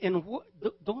kinds. And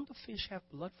don't the fish have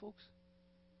blood, folks?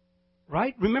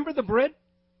 Right? Remember the bread?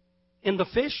 And the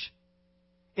fish,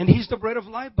 and he's the bread of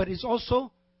life, but he's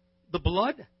also the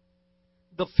blood.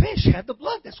 The fish had the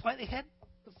blood. That's why they had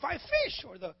the 5 fish,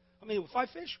 5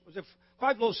 fish? Was it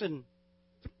 5 loaves and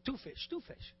 2 fish? 2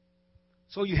 fish.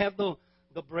 So you have the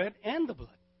bread and the blood.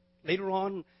 Later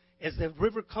on, as the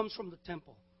river comes from the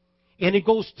temple, and it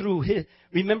goes through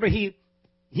remember he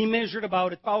measured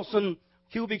about 1,000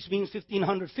 cubits, means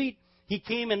 1,500 feet. He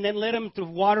came and then led him to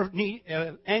water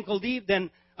ankle deep,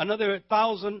 then another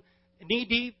 1,000 knee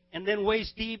deep, and then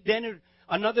waist deep. Then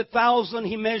another 1,000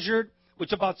 he measured,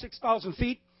 which about 6,000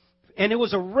 feet. And it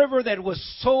was a river that was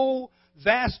so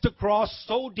vast to cross,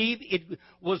 so deep,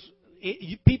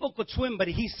 people could swim, but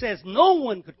he says no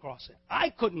one could cross it.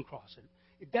 I couldn't cross it.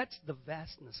 That's the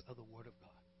vastness of the Word of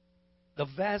God. The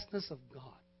vastness of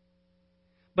God.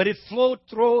 But it flowed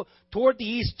toward the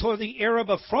east, toward the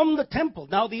Arabah from the temple.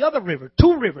 Now the other river,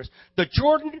 2 rivers, the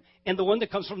Jordan and the one that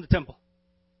comes from the temple.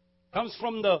 Comes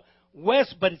from the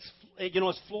west, but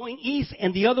it's flowing east,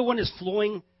 and the other one is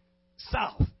flowing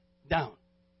south, down.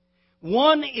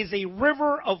 One is a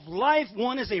river of life,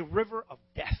 one is a river of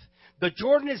death. The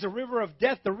Jordan is a river of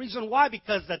death. The reason why?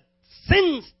 Because the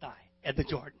sins die at the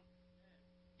Jordan.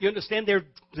 You understand?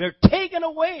 They're taken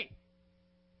away.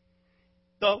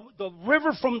 The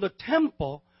river from the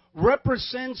temple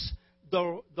represents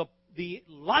the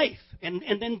life and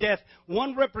then death.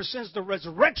 One represents the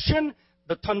resurrection,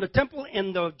 the temple,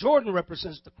 and the Jordan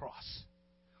represents the cross.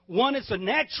 One is a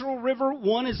natural river,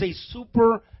 one is a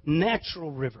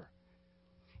supernatural river.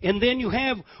 And then you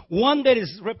have one that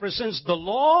represents the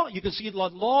law. You can see the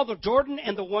law, the Jordan,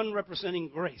 and the one representing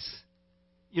grace.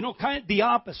 Kind of the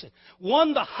opposite.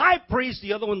 One, the high priest,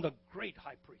 the other one, the great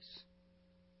high priest.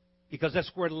 Because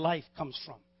that's where life comes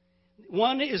from.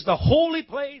 One is the holy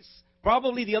place,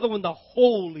 probably the other one, the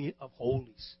Holy of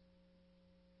Holies.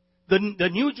 The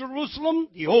New Jerusalem,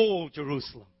 the Old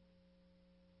Jerusalem.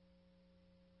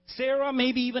 Sarah,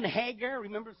 maybe even Hagar.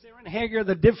 Remember Sarah and Hagar,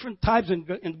 the different types in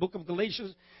the book of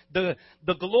Galatians. The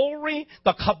glory,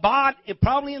 the kabod,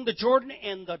 probably in the Jordan,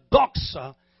 and the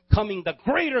doxa coming, the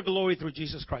greater glory through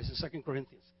Jesus Christ in 2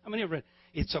 Corinthians. How many have read?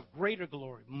 It's a greater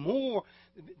glory,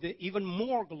 even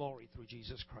more glory through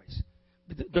Jesus Christ.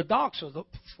 The doxa,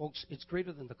 folks, it's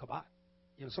greater than the kabod.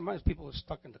 Sometimes people are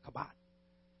stuck in the kabod.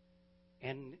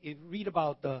 And if you read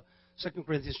about the 2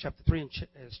 Corinthians chapter 3 and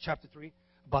chapter 3,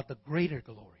 about the greater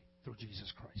glory through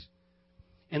Jesus Christ.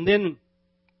 And then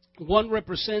one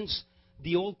represents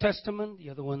the Old Testament,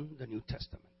 the other one the New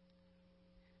Testament.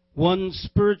 One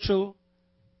spiritual,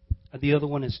 and the other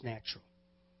one is natural.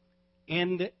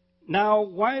 And now,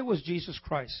 why was Jesus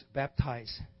Christ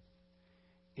baptized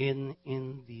in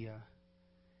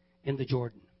the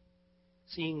Jordan?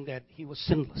 Seeing that he was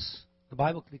sinless. The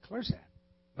Bible declares that.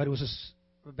 But it was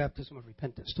a baptism of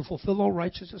repentance. To fulfill all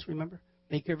righteousness, remember?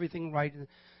 Make everything right.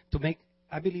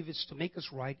 I believe it's to make us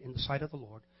right in the sight of the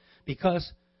Lord.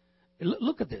 Because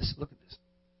Look at this. Look at this.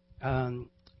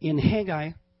 In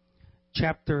Haggai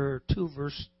chapter 2,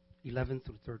 verse 11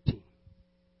 through 13.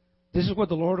 This is what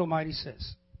the Lord Almighty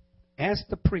says. Ask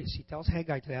the priest. He tells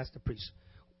Haggai to ask the priest.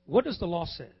 What does the law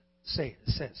say?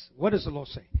 What does the law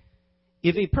say?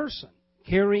 If a person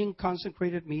carrying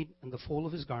consecrated meat in the fold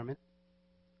of his garment,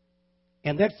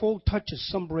 and that fold touches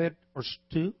some bread or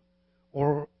stew,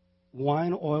 or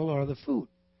wine, oil, or other food,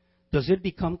 does it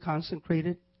become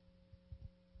consecrated?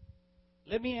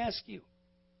 Let me ask you,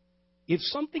 if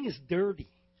something is dirty,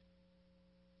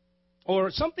 or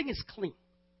something is clean,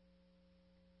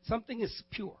 something is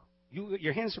pure,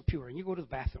 your hands are pure, and you go to the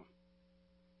bathroom,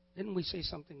 didn't we say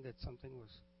something that somebody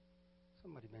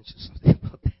mentioned something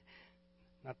about that?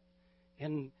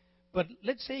 But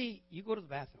let's say you go to the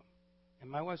bathroom, and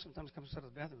my wife sometimes comes out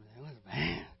of the bathroom and says,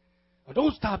 man, oh,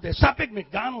 don't stop there. Stop at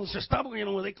McDonald's or stop,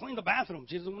 where they clean the bathroom.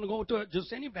 She doesn't want to go to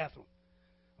just any bathroom.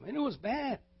 I mean, it was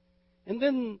bad. And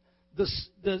then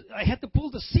I had to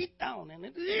pull the seat down, and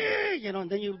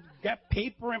and then you get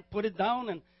paper and put it down,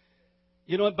 and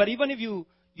but even if you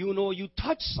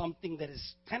touch something that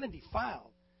is kind of defiled,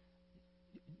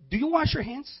 do you wash your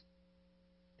hands?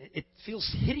 It feels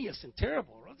hideous and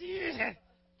terrible.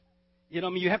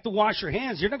 You have to wash your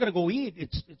hands. You're not going to go eat.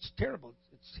 It's terrible.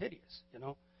 It's hideous.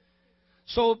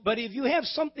 So, but if you have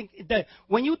something that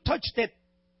when you touch that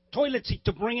toilet seat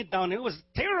to bring it down, it was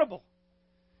terrible.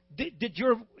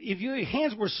 If your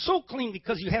hands were so clean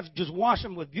because you have just washed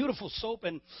them with beautiful soap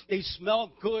and they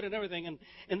smell good and everything,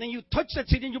 and then you touch that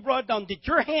seat and you brought it down, did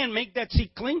your hand make that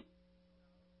seat clean?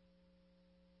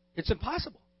 It's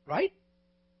impossible, right?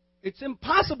 It's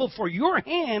impossible for your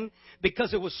hand,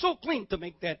 because it was so clean, to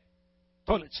make that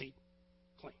toilet seat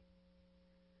clean.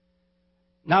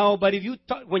 Now, but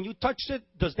when you touched it,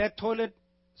 does that toilet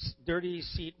dirty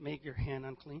seat make your hand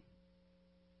unclean?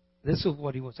 This is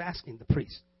what he was asking the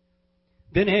priest.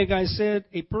 Then Haggai said,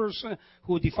 a person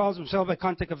who defiles himself by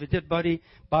contact of a dead body,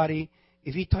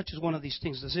 if he touches one of these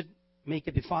things, does it make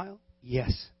it defile?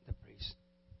 Yes, the priest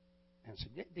answered.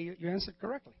 You answered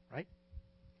correctly, right?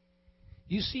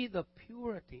 You see the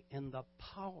purity and the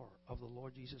power of the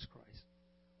Lord Jesus Christ.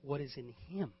 What is in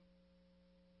him.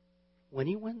 When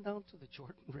he went down to the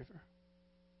Jordan River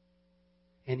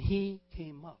and he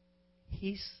came up,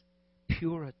 his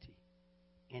purity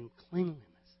and cleanliness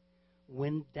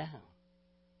went down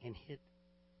and hit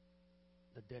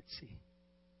the Dead Sea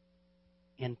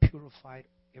and purified.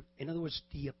 In other words,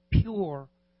 the pure,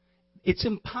 it's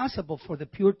impossible for the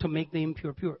pure to make the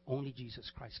impure pure. Only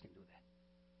Jesus Christ can do that.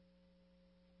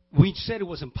 We said it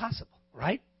was impossible,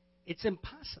 right? It's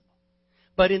impossible.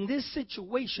 But in this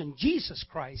situation, Jesus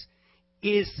Christ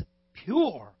is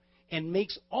pure and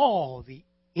makes all the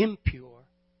impure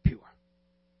pure.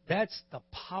 That's the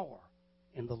power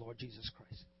in the Lord Jesus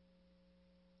Christ.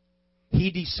 He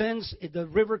descends, the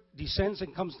river descends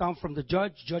and comes down from the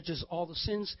judge, judges all the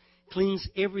sins, cleans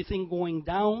everything going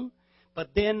down. But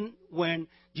then when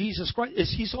Jesus Christ,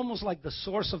 he's almost like the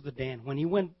source of the dam. When he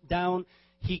went down,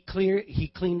 he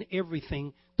cleaned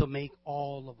everything to make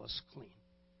all of us clean.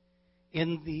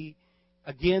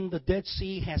 Again, the Dead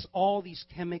Sea has all these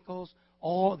chemicals,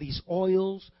 all these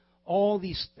oils, all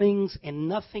these things, and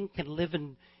nothing can live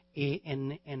and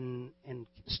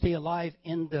stay alive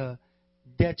in the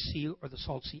Dead Sea or the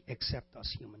Salt Sea except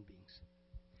us human beings.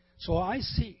 So I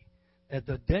see that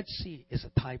the Dead Sea is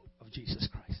a type of Jesus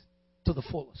Christ to the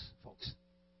fullest, folks,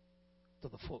 to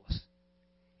the fullest.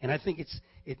 And I think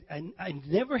I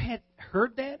never had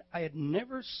heard that. I had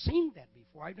never seen that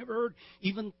before. I never heard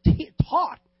even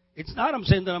taught. It's not I'm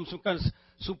saying that I'm some kind of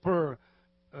super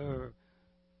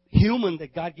human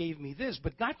that God gave me this,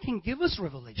 but God can give us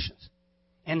revelations.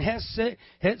 And had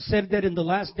said that in the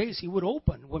last days He would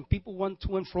open. When people went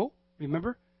to and fro,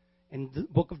 remember, in the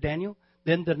book of Daniel,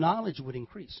 then the knowledge would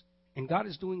increase. And God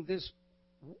is doing this.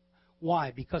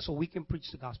 Why? Because so we can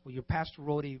preach the gospel. Your pastor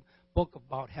wrote a book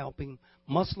about helping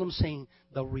Muslims, saying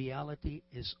the reality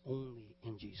is only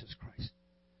in Jesus Christ.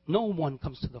 No one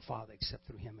comes to the Father except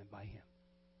through Him and by Him.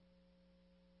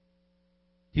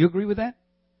 Do you agree with that?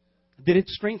 Did it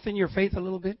strengthen your faith a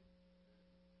little bit?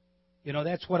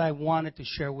 That's what I wanted to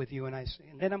share with you. And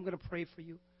then I'm going to pray for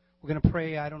you. We're going to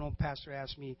pray. I don't know, Pastor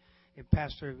asked me if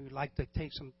Pastor would like to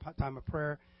take some time of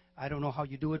prayer. I don't know how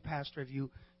you do it, Pastor.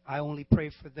 I only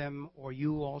pray for them, or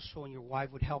you also and your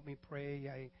wife would help me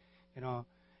pray.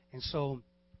 And so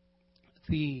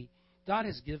God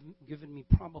has given me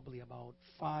probably about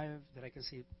 5 that I can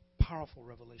say powerful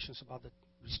revelations about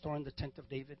restoring the tent of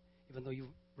David. Even though you've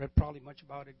read probably much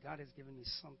about it, God has given me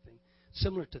something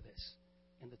similar to this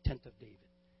in the tent of David.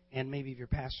 And maybe if your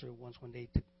pastor wants one day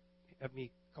to let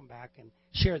me come back and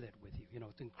share that with you,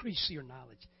 to increase your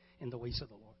knowledge in the ways of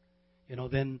the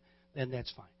Lord, then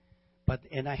that's fine.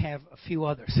 And I have a few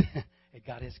others that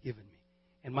God has given me.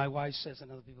 And my wife says,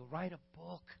 and other people, write a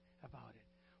book about it.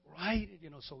 Write it,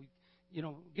 so,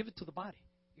 give it to the body.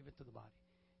 Give it to the body.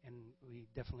 And we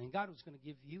definitely, and God was going to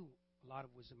give you a lot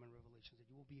of wisdom and revelation that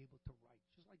you will be able to write,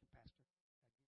 just like the pastor.